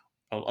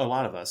 a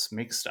lot of us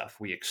make stuff.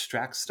 We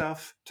extract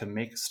stuff to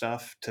make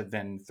stuff to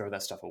then throw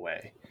that stuff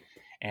away.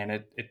 And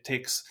it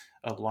takes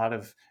a lot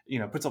of,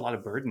 puts a lot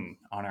of burden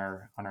on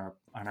our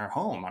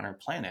home, on our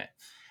planet.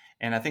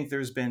 And I think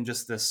there's been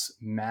just this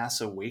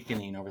mass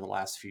awakening over the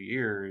last few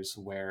years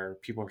where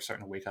people are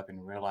starting to wake up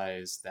and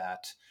realize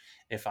that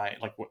if I,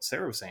 like what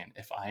Sarah was saying,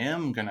 if I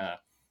am going to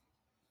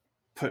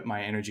put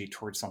my energy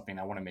towards something,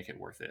 I want to make it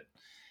worth it.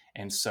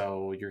 And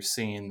so you're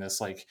seeing this,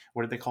 like,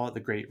 what did they call it? The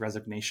Great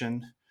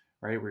Resignation,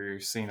 right? Where you're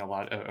seeing a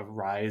lot of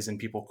rise in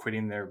people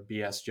quitting their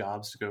BS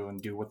jobs to go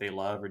and do what they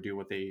love or do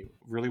what they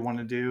really want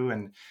to do.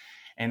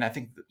 And I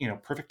think,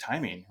 perfect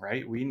timing,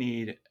 right? We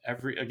need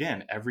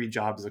every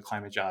job is a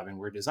climate job, and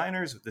we're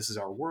designers. This is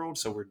our world.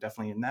 So we're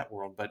definitely in that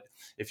world. But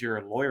if you're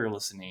a lawyer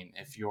listening,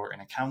 if you're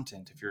an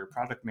accountant, if you're a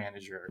product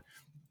manager,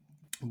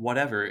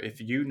 whatever, if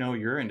you know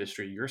your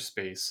industry, your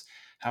space,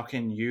 how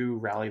can you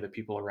rally the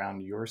people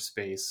around your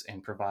space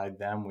and provide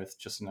them with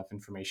just enough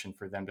information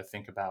for them to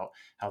think about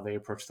how they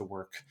approach the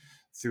work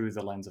through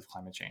the lens of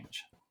climate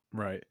change?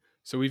 Right.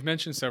 So we've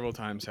mentioned several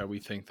times how we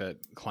think that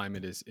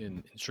climate is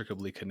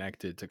intricately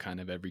connected to kind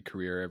of every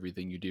career,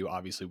 everything you do.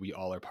 Obviously, we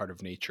all are part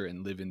of nature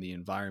and live in the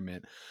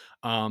environment.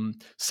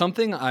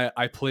 Something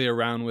I play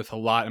around with a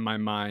lot in my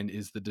mind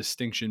is the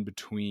distinction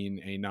between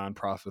a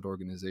nonprofit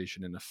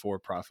organization and a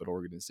for-profit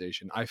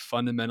organization. I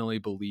fundamentally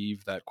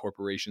believe that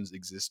corporations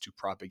exist to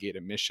propagate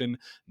a mission,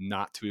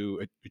 not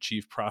to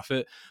achieve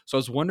profit. So I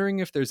was wondering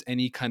if there's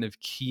any kind of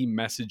key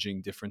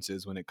messaging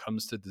differences when it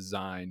comes to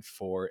design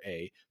for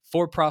a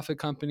for-profit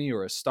company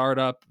or a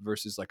startup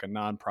versus like a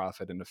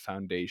nonprofit and a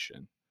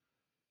foundation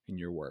in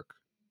your work.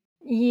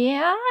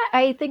 Yeah,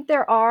 I think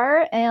there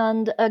are.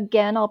 And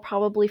again, I'll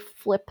probably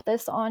flip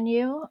this on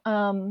you.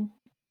 I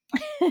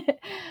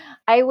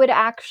would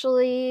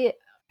actually,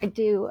 I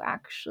do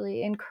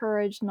actually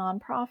encourage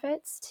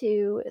nonprofits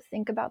to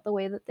think about the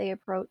way that they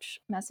approach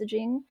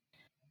messaging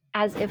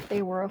as if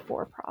they were a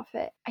for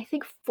profit. I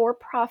think for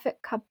profit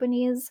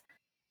companies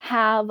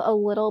have a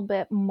little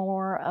bit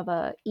more of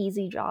a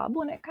easy job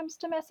when it comes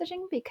to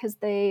messaging because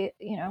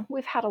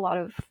we've had a lot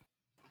of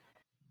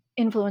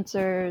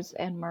influencers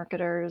and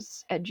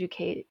marketers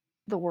educate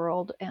the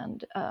world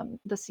and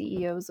the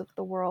CEOs of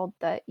the world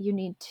that you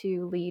need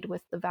to lead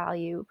with the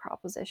value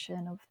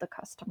proposition of the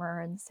customer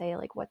and say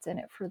like what's in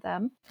it for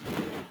them.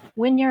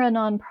 When you're a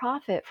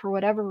nonprofit, for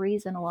whatever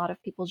reason, a lot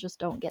of people just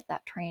don't get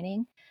that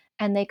training,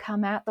 and they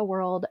come at the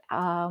world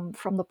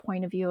from the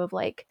point of view of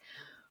like,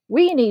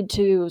 we need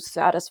to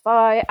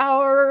satisfy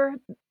our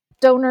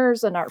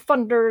donors and our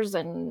funders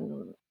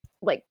and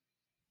like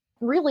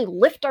really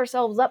lift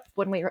ourselves up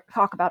when we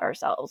talk about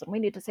ourselves. And we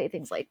need to say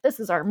things like, this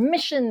is our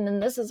mission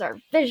and this is our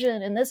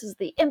vision and this is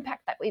the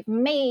impact that we've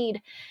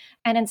made.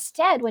 And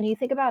instead, when you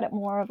think about it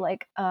more of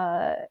like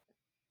a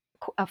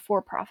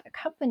for-profit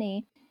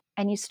company,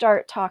 and you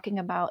start talking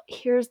about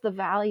here's the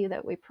value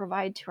that we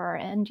provide to our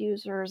end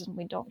users, and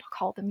we don't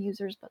call them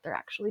users, but they're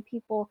actually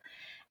people,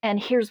 and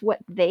here's what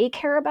they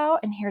care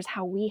about, and here's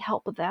how we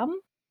help them,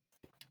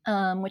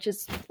 which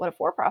is what a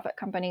for-profit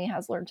company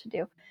has learned to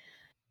do.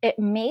 It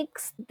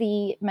makes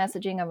the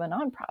messaging of a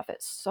nonprofit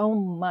so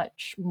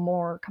much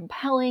more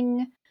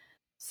compelling,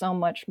 so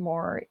much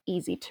more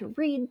easy to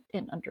read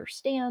and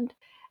understand,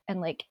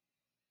 and like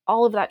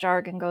all of that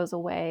jargon goes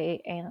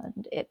away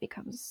and it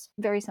becomes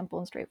very simple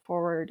and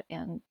straightforward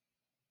and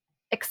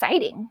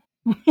exciting,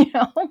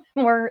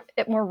 more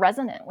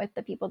resonant with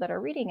the people that are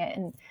reading it.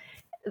 And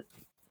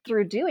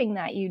through doing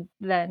that, you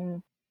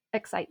then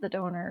excite the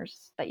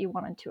donors that you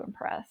wanted to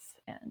impress,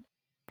 and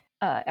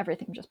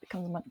everything just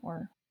becomes much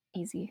more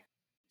easy.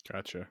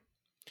 Gotcha.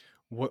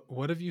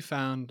 What have you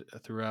found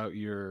throughout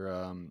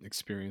your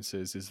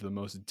experiences is the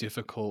most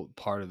difficult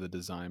part of the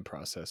design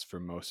process for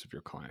most of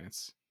your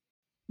clients?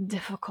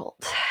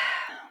 Difficult.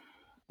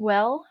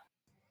 Well,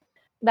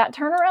 that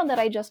turnaround that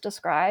I just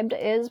described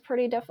is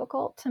pretty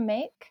difficult to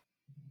make.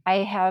 I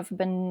have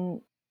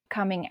been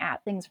coming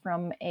at things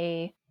from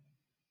a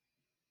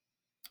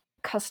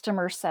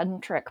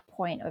customer-centric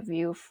point of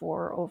view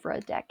for over a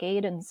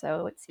decade, and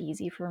so it's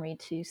easy for me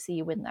to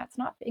see when that's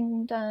not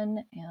being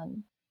done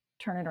and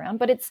turn it around.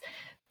 But it's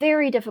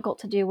very difficult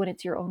to do when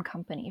it's your own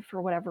company for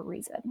whatever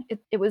reason.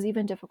 It was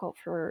even difficult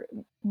for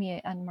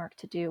me and Mark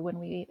to do when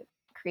we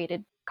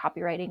created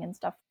copywriting and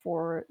stuff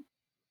for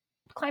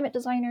climate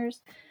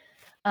designers.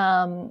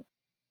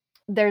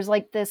 There's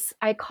like this,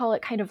 I call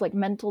it kind of like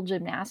mental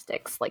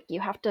gymnastics. Like you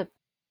have to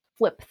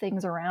flip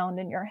things around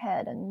in your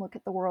head and look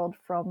at the world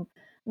from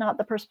not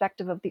the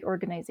perspective of the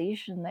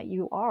organization that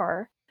you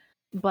are,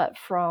 but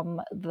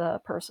from the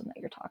person that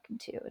you're talking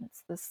to. And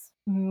it's this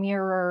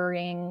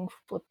mirroring,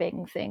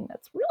 flipping thing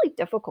that's really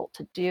difficult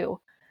to do.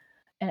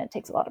 And it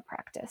takes a lot of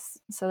practice.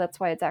 So that's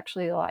why it's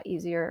actually a lot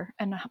easier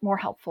and more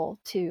helpful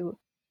to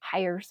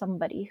hire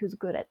somebody who's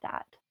good at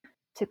that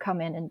to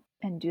come in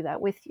and do that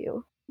with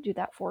you, do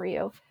that for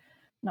you.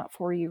 Not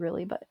for you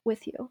really, but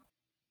with you.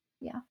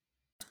 Yeah.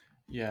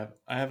 Yeah,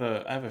 I have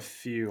a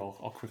few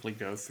I'll quickly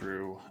go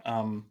through.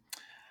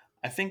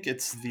 I think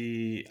it's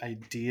the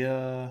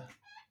idea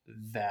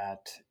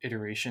that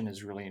iteration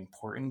is really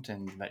important,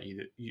 and that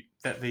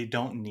that they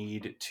don't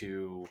need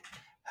to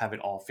have it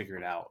all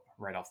figured out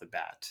right off the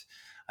bat.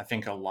 I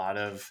think a lot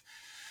of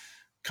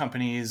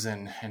companies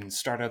and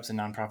startups and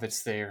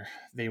nonprofits,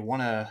 they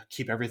want to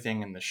keep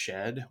everything in the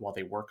shed while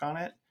they work on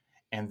it,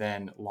 and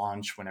then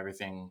launch when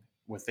everything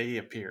what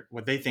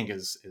they think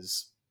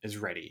is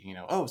ready.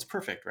 Oh, it's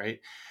perfect, right?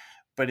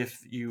 But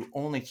if you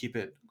only keep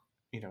it,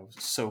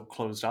 so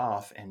closed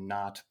off and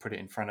not put it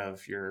in front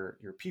of your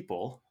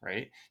people,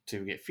 right,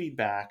 to get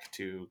feedback,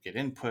 to get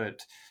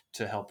input,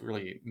 to help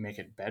really make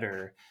it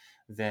better,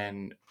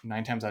 then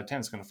 9 times out of 10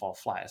 it's going to fall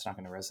flat. It's not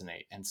going to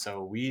resonate. And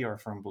so we are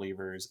firm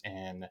believers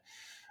in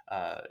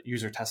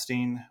user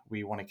testing.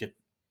 We want to get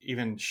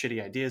even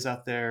shitty ideas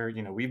out there.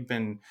 We've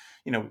been,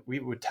 we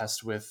would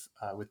test with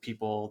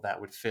people that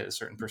would fit a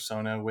certain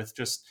persona with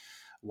just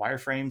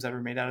wireframes that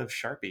were made out of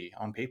Sharpie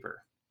on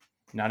paper,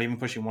 not even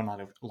pushing one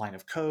line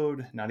of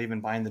code, not even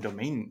buying the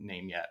domain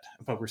name yet,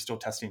 but we're still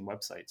testing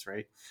websites,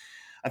 right?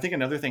 I think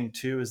another thing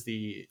too is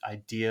the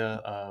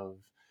idea of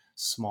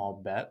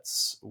small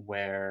bets,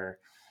 where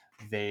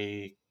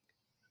they,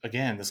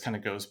 again, this kind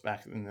of goes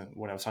back in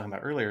what I was talking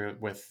about earlier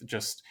with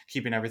just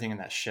keeping everything in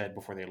that shed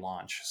before they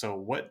launch. So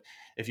what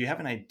if you have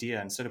an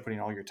idea, instead of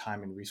putting all your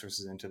time and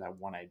resources into that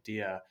one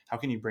idea, how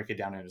can you break it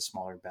down into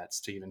smaller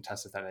bets to even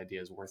test if that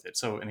idea is worth it?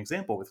 So an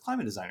example with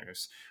Climate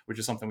Designers, which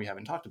is something we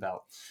haven't talked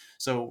about.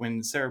 So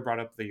when Sarah brought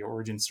up the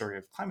origin story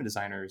of Climate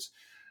Designers,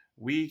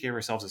 we gave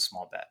ourselves a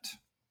small bet.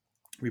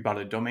 We bought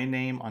a domain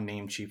name on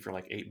Namecheap for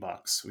like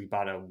 $8. We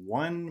bought a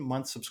 1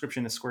 month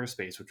subscription to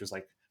Squarespace, which was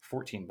like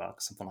 $14,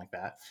 something like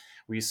that.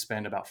 We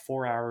spent about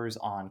 4 hours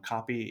on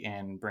copy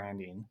and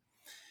branding,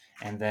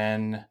 and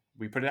then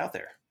we put it out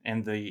there.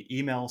 And the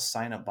email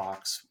sign up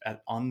box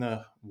on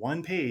the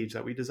one page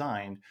that we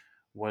designed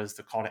was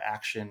the call to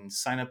action: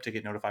 sign up to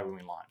get notified when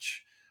we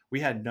launch. We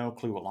had no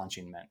clue what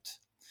launching meant.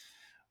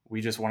 We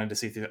just wanted to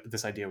see if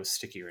this idea was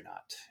sticky or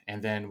not.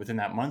 And then within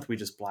that month, we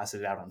just blasted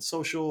it out on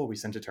social. We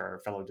sent it to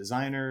our fellow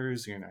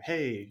designers,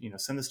 hey,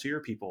 send this to your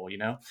people,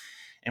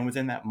 And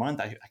within that month,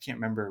 I can't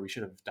remember, we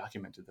should have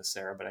documented this,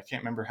 Sarah, but I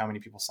can't remember how many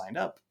people signed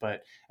up.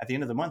 But at the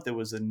end of the month, there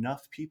was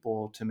enough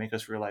people to make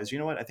us realize,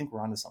 what, I think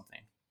we're onto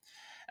something.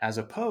 As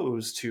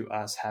opposed to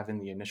us having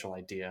the initial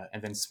idea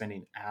and then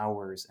spending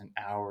hours and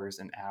hours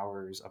and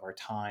hours of our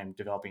time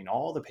developing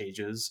all the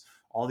pages,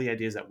 all the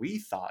ideas that we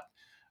thought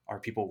our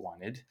people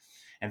wanted,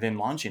 and then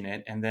launching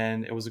it. And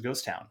then it was a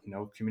ghost town.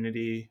 No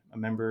community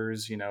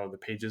members, the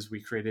pages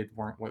we created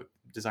weren't what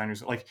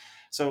designers like.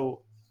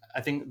 So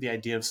I think the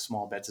idea of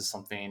small bets is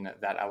something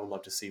that I would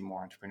love to see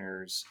more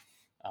entrepreneurs,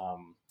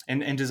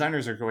 and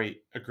designers are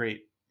great.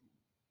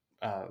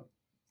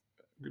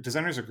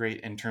 Designers are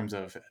great in terms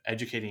of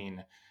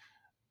educating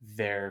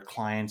their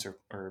clients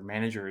or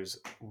managers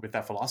with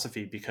that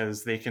philosophy,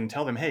 because they can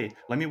tell them, hey,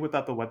 let me whip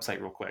up a website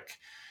real quick.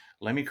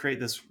 Let me create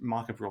this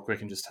mockup real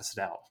quick and just test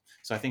it out.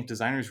 So I think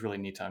designers really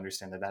need to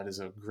understand that that is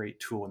a great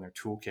tool in their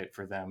toolkit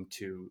for them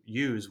to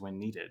use when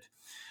needed.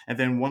 And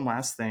then one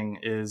last thing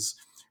is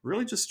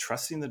really just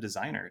trusting the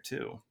designer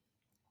too.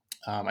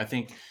 I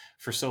think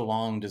for so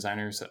long,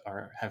 designers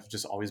have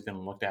just always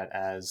been looked at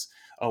as,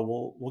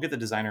 oh, we'll get the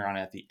designer on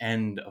it at the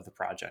end of the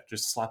project,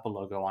 just slap a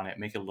logo on it,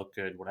 make it look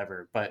good,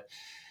 whatever. But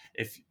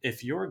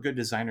if you're a good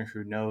designer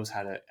who knows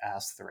how to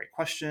ask the right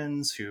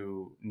questions,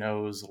 who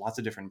knows lots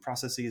of different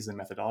processes and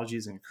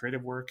methodologies in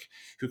creative work,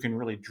 who can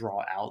really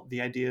draw out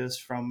the ideas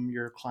from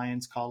your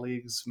clients,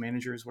 colleagues,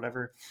 managers,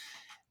 whatever,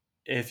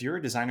 if you're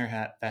a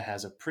designer that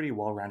has a pretty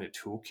well-rounded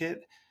toolkit,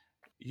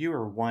 you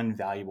are one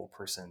valuable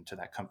person to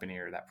that company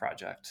or that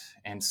project.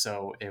 And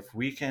so if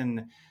we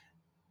can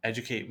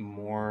educate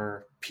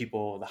more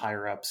people, the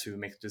higher ups who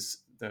make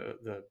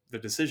the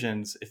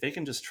decisions, if they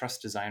can just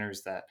trust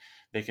designers that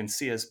they can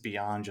see us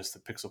beyond just the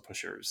pixel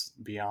pushers,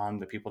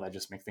 beyond the people that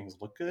just make things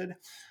look good,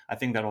 I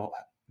think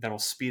that'll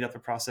speed up the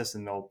process,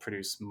 and they'll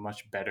produce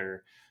much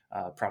better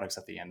products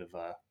at the end of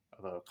a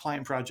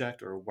client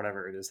project or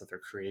whatever it is that they're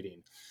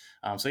creating.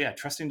 So yeah,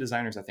 trusting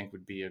designers, I think,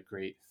 would be a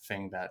great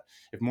thing, that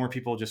if more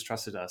people just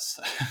trusted us,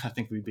 I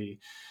think we'd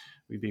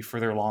be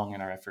further along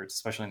in our efforts,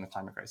 especially in the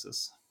climate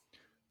crisis.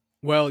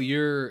 Well,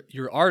 you're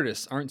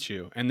artists, aren't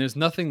you? And there's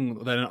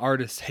nothing that an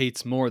artist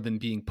hates more than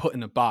being put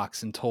in a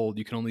box and told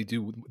you can only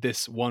do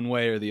this one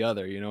way or the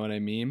other. You know what I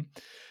mean?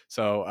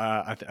 So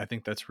I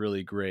think that's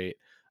really great.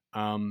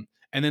 And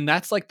then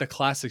that's like the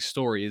classic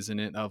story, isn't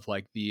it? Of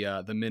like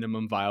the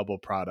minimum viable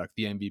product,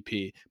 the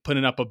MVP,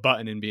 putting up a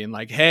button and being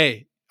like,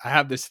 "Hey, I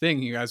have this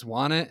thing. You guys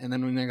want it?" And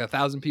then when like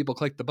 1,000 people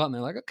click the button,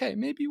 they're like, "Okay,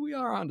 maybe we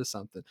are onto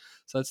something."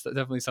 So that's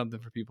definitely something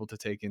for people to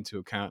take into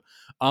account.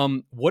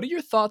 What are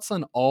your thoughts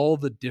on all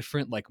the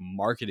different like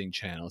marketing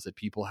channels that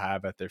people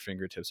have at their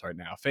fingertips right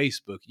now?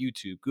 Facebook,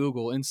 YouTube,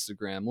 Google,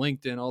 Instagram,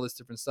 LinkedIn, all this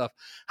different stuff.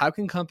 How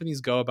can companies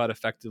go about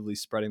effectively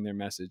spreading their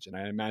message? And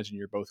I imagine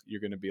you're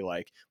going to be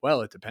like, well,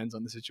 it depends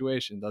on the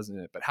situation, doesn't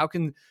it? But how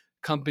can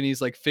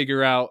companies like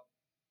figure out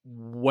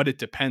what it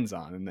depends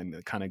on and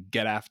then kind of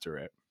get after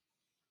it?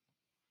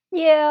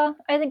 Yeah,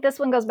 I think this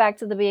one goes back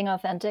to the being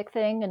authentic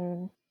thing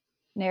and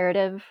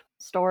narrative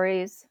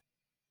stories.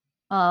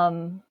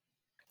 Um,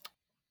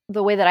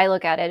 the way that I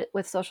look at it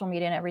with social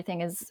media and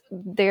everything is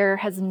there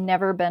has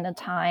never been a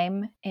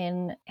time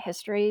in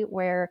history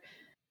where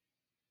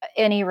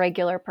any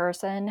regular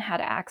person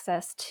had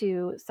access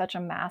to such a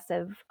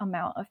massive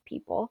amount of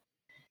people.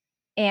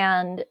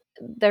 And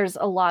there's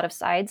a lot of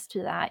sides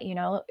to that, you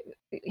know,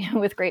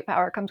 with great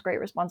power comes great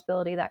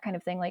responsibility, that kind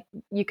of thing. Like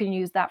you can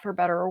use that for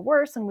better or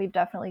worse. And we've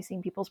definitely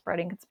seen people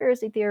spreading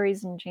conspiracy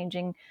theories and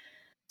changing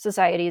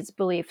society's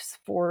beliefs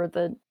for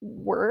the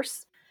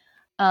worse.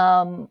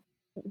 Um,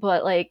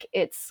 but like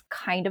it's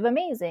kind of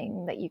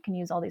amazing that you can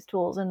use all these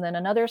tools. And then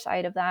another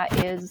side of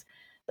that is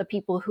the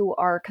people who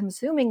are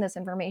consuming this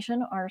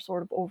information are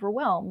sort of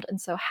overwhelmed. And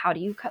so, how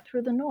do you cut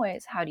through the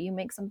noise? How do you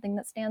make something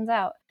that stands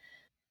out?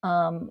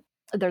 Um,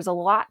 there's a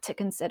lot to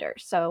consider.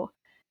 So,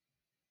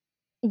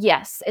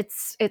 yes,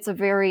 it's a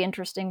very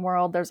interesting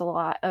world. There's a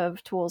lot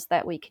of tools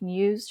that we can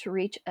use to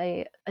reach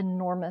a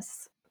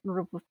enormous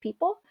group of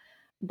people.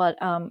 But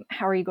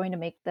how are you going to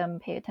make them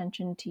pay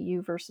attention to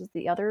you versus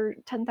the other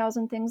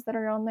 10,000 things that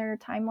are on their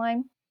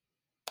timeline?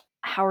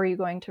 How are you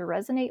going to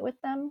resonate with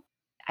them?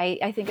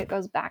 I think it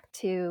goes back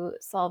to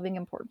solving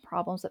important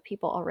problems that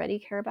people already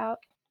care about.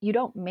 You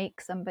don't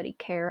make somebody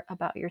care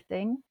about your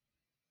thing.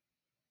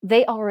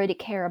 They already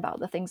care about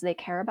the things they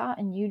care about,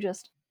 and you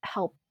just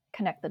help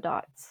connect the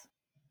dots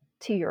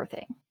to your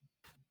thing,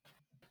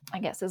 I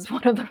guess, is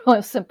one of the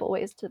most simple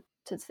ways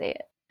to say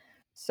it.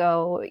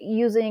 So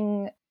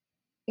using,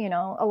 you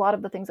know, a lot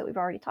of the things that we've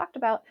already talked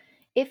about,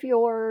 if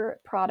your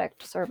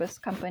product service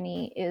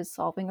company is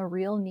solving a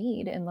real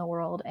need in the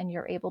world and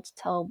you're able to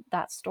tell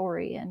that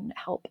story and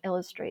help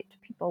illustrate to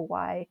people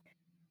why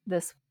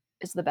this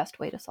is the best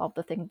way to solve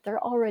the thing they're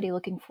already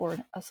looking for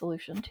a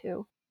solution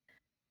to,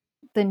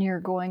 then you're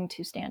going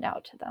to stand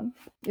out to them.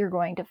 You're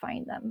going to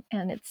find them.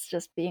 And it's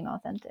just being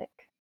authentic.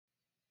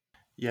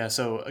 Yeah,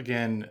 so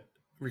again,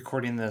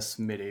 recording this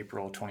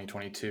mid-April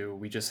 2022,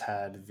 we just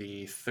had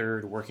the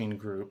third working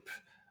group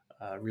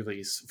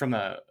release from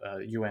the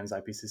UN's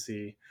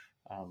IPCC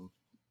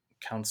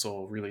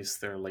Council release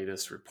their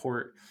latest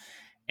report.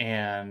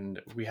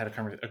 And we had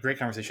a great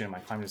conversation in my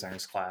climate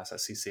designers class at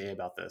CCA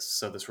about this.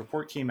 So this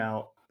report came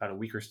out about a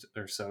week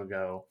or so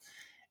ago,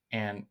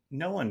 and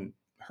no one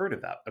heard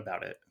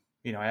about it.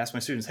 You know, I asked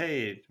my students,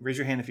 hey, raise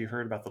your hand if you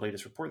heard about the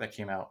latest report that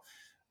came out.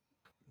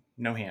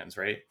 No hands,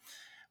 right?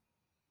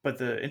 But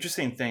the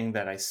interesting thing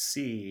that I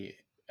see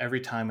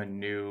every time a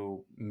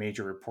new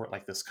major report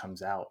like this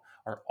comes out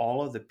are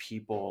all of the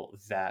people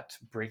that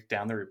break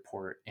down the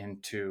report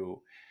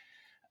into,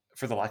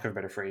 for the lack of a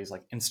better phrase,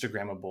 like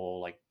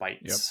Instagrammable, like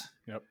bites,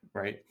 Yep.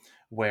 right?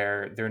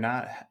 Where they're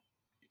not,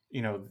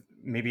 you know,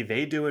 maybe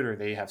they do it or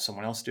they have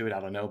someone else do it,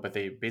 I don't know, but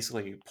they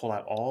basically pull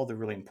out all the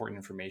really important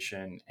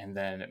information and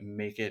then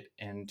make it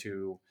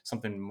into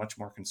something much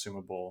more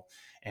consumable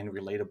and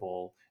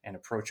relatable and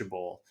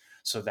approachable,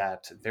 so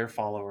that their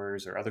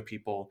followers or other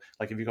people,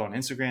 like if you go on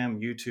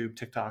Instagram, YouTube,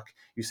 TikTok,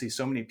 you see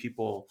so many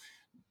people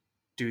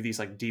do these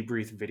like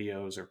debrief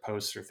videos or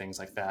posts or things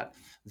like that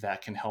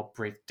that can help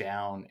break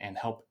down and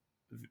help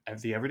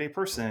the everyday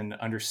person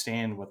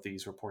understand what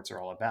these reports are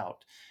all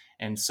about.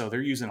 And so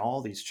they're using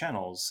all these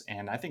channels,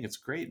 and I think it's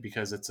great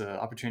because it's an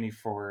opportunity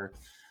for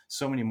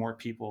so many more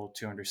people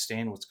to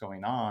understand what's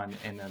going on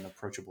in an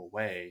approachable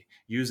way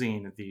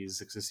using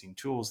these existing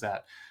tools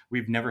that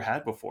we've never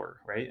had before,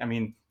 right? I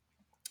mean,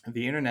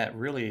 the internet,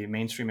 really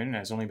mainstream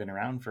internet, has only been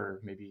around for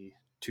maybe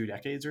 2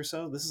 decades or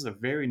so. This is a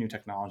very new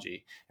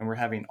technology, and we're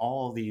having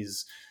all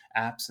these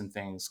apps and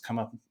things come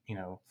up, you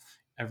know,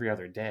 every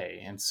other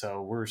day. And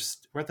so we're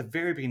at the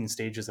very beginning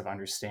stages of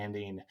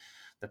understanding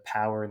the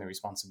power and the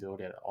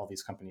responsibility that all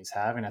these companies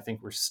have. And I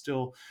think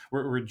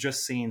we're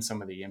just seeing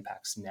some of the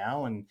impacts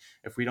now. And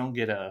if we don't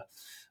get a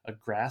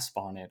grasp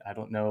on it, I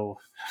don't know.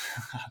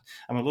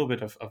 I'm a little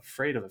bit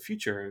afraid of the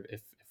future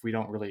if we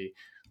don't really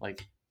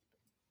like,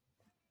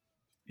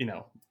 you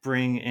know,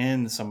 bring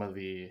in some of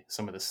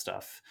this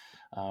stuff,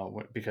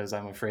 because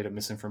I'm afraid of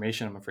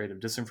misinformation, I'm afraid of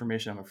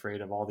disinformation, I'm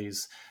afraid of all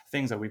these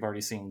things that we've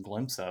already seen a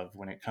glimpse of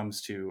when it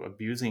comes to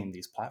abusing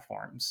these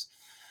platforms.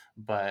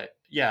 But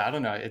yeah, I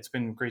don't know, it's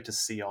been great to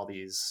see all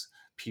these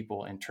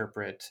people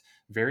interpret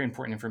very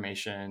important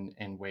information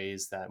in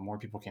ways that more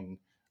people can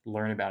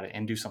learn about it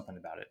and do something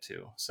about it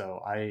too.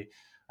 So I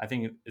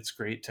think it's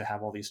great to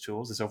have all these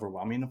tools. It's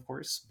overwhelming, of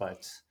course,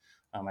 but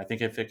I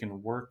think if it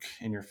can work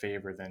in your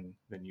favor, then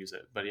use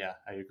it. But yeah,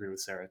 I agree with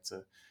Sarah. It's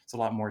a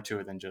lot more to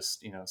it than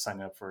just, you know,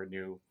 signing up for a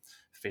new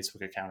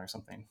Facebook account or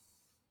something.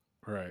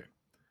 Right.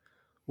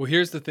 Well,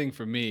 here's the thing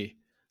for me.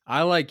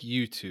 I like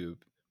YouTube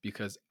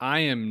because I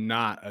am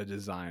not a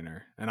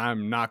designer and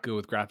I'm not good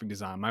with graphic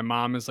design. My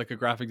mom is like a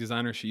graphic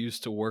designer. She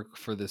used to work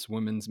for this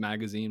women's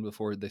magazine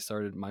before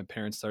my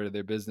parents started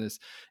their business.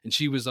 And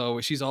she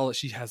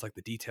has like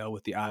the detail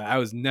with the eye. I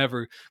was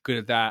never good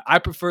at that. I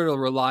prefer to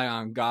rely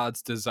on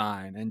God's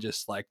design and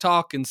just like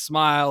talk and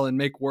smile and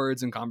make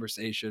words and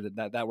conversation.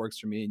 That works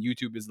for me. And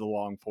YouTube is the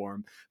long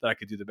form that I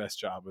could do the best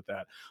job with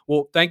that.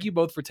 Well, thank you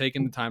both for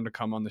taking the time to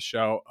come on the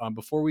show.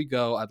 Before we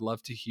go, I'd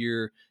love to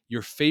hear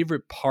your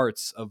favorite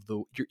parts of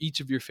each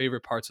of your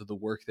favorite parts of the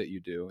work that you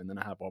do. And then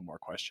I have one more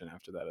question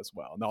after that as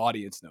well. And the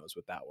audience knows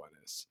what that one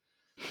is.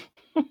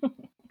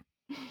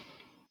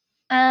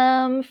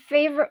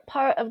 Favorite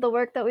part of the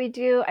work that we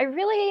do, I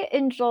really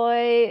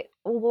enjoy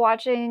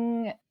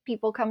watching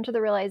people come to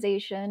the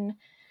realization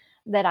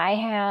that I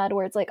had,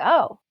 where it's like,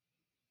 oh,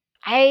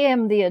 I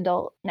am the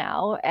adult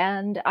now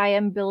and I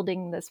am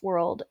building this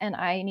world, and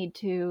I need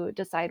to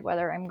decide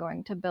whether I'm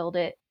going to build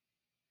it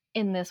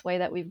in this way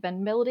that we've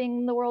been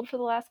building the world for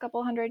the last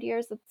couple hundred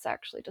years that's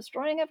actually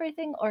destroying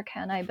everything, or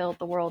can I build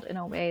the world in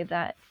a way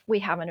that we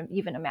haven't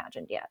even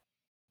imagined yet?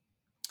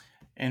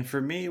 And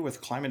for me,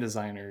 with climate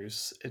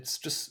designers,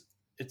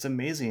 it's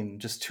amazing,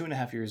 just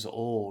 2.5 years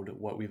old,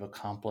 what we've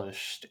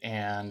accomplished.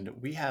 And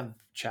we have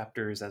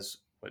chapters, as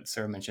what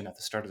Sarah mentioned at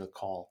the start of the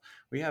call,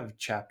 we have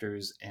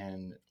chapters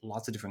in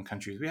lots of different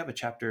countries. We have a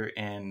chapter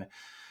in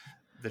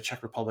the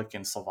Czech Republic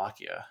and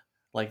Slovakia.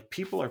 Like,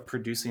 people are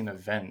producing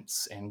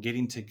events and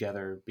getting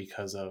together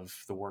because of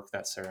the work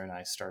that Sarah and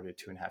I started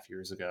 2.5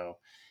 years ago.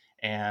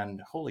 And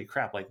holy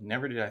crap, like,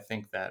 never did I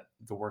think that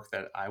the work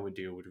that I would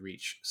do would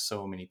reach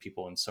so many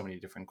people in so many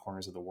different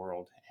corners of the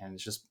world. And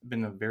it's just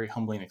been a very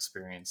humbling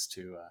experience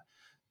to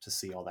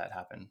see all that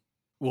happen.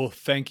 Well,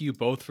 thank you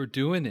both for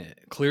doing it.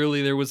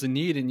 Clearly there was a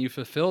need and you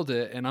fulfilled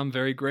it, and I'm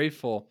very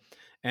grateful.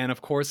 And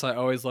of course, I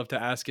always love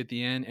to ask at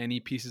the end any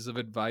pieces of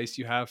advice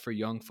you have for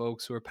young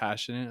folks who are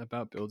passionate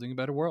about building a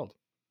better world.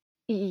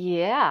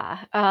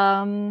 Yeah.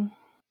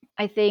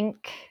 I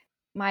think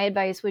my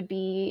advice would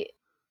be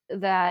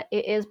that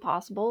it is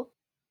possible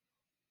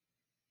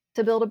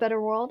to build a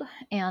better world,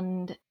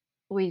 and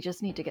we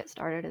just need to get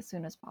started as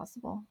soon as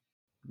possible.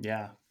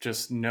 Yeah,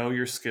 just know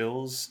your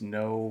skills,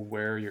 know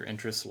where your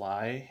interests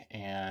lie,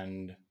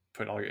 and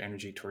put all your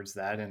energy towards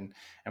that. And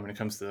when it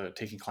comes to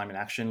taking climate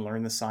action,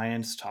 learn the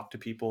science, talk to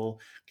people,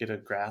 get a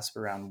grasp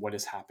around what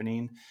is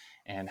happening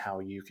and how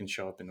you can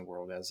show up in the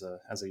world as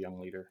a young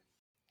leader.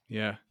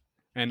 Yeah.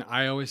 And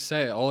I always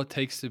say all it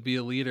takes to be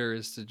a leader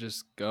is to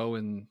just go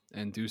and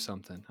do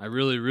something. I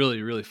really,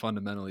 really, really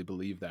fundamentally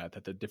believe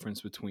that the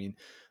difference between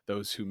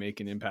those who make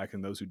an impact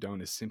and those who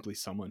don't is simply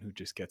someone who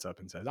just gets up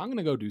and says, I'm going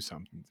to go do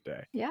something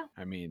today. Yeah.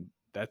 I mean,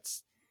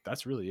 that's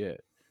really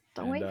it.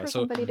 Don't wait for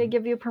somebody to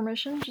give you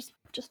permission.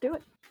 Just do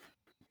it.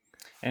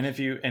 And if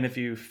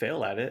you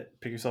fail at it,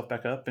 pick yourself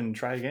back up and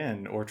try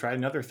again, or try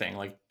another thing.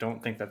 Like,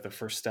 don't think that the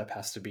first step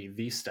has to be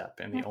the step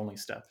and the only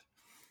step.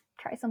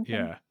 Try something.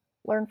 Yeah.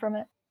 Learn from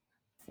it.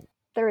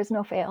 There is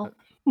no fail.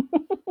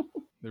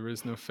 There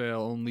is no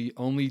fail.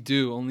 Only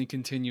do, only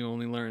continue,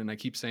 only learn. And I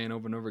keep saying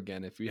over and over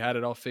again, if we had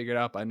it all figured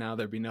out by now,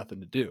 there'd be nothing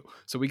to do.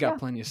 So we got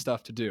plenty of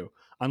stuff to do.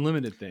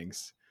 Unlimited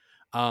things.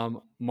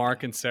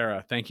 Mark and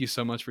Sarah, thank you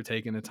so much for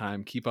taking the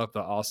time. Keep up the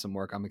awesome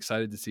work. I'm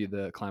excited to see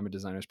the Climate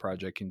Designers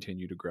Project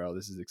continue to grow.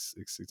 This is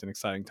it's an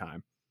exciting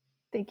time.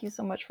 Thank you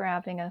so much for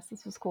having us.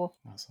 This was cool.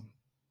 Awesome.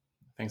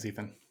 Thanks,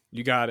 Ethan.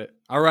 You got it.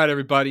 All right,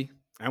 everybody.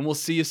 And we'll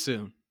see you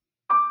soon.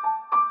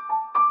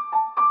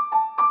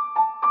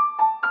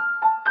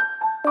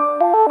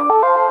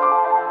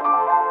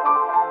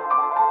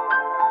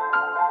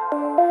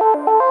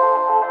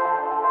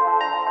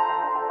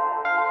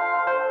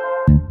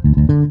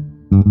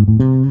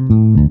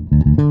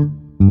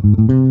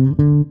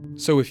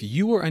 So if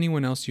you or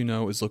anyone else you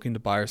know is looking to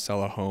buy or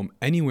sell a home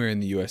anywhere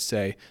in the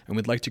USA and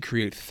would like to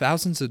create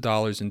thousands of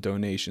dollars in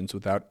donations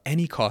without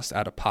any cost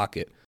out of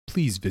pocket,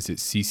 please visit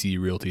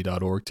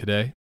ccrealty.org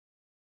today.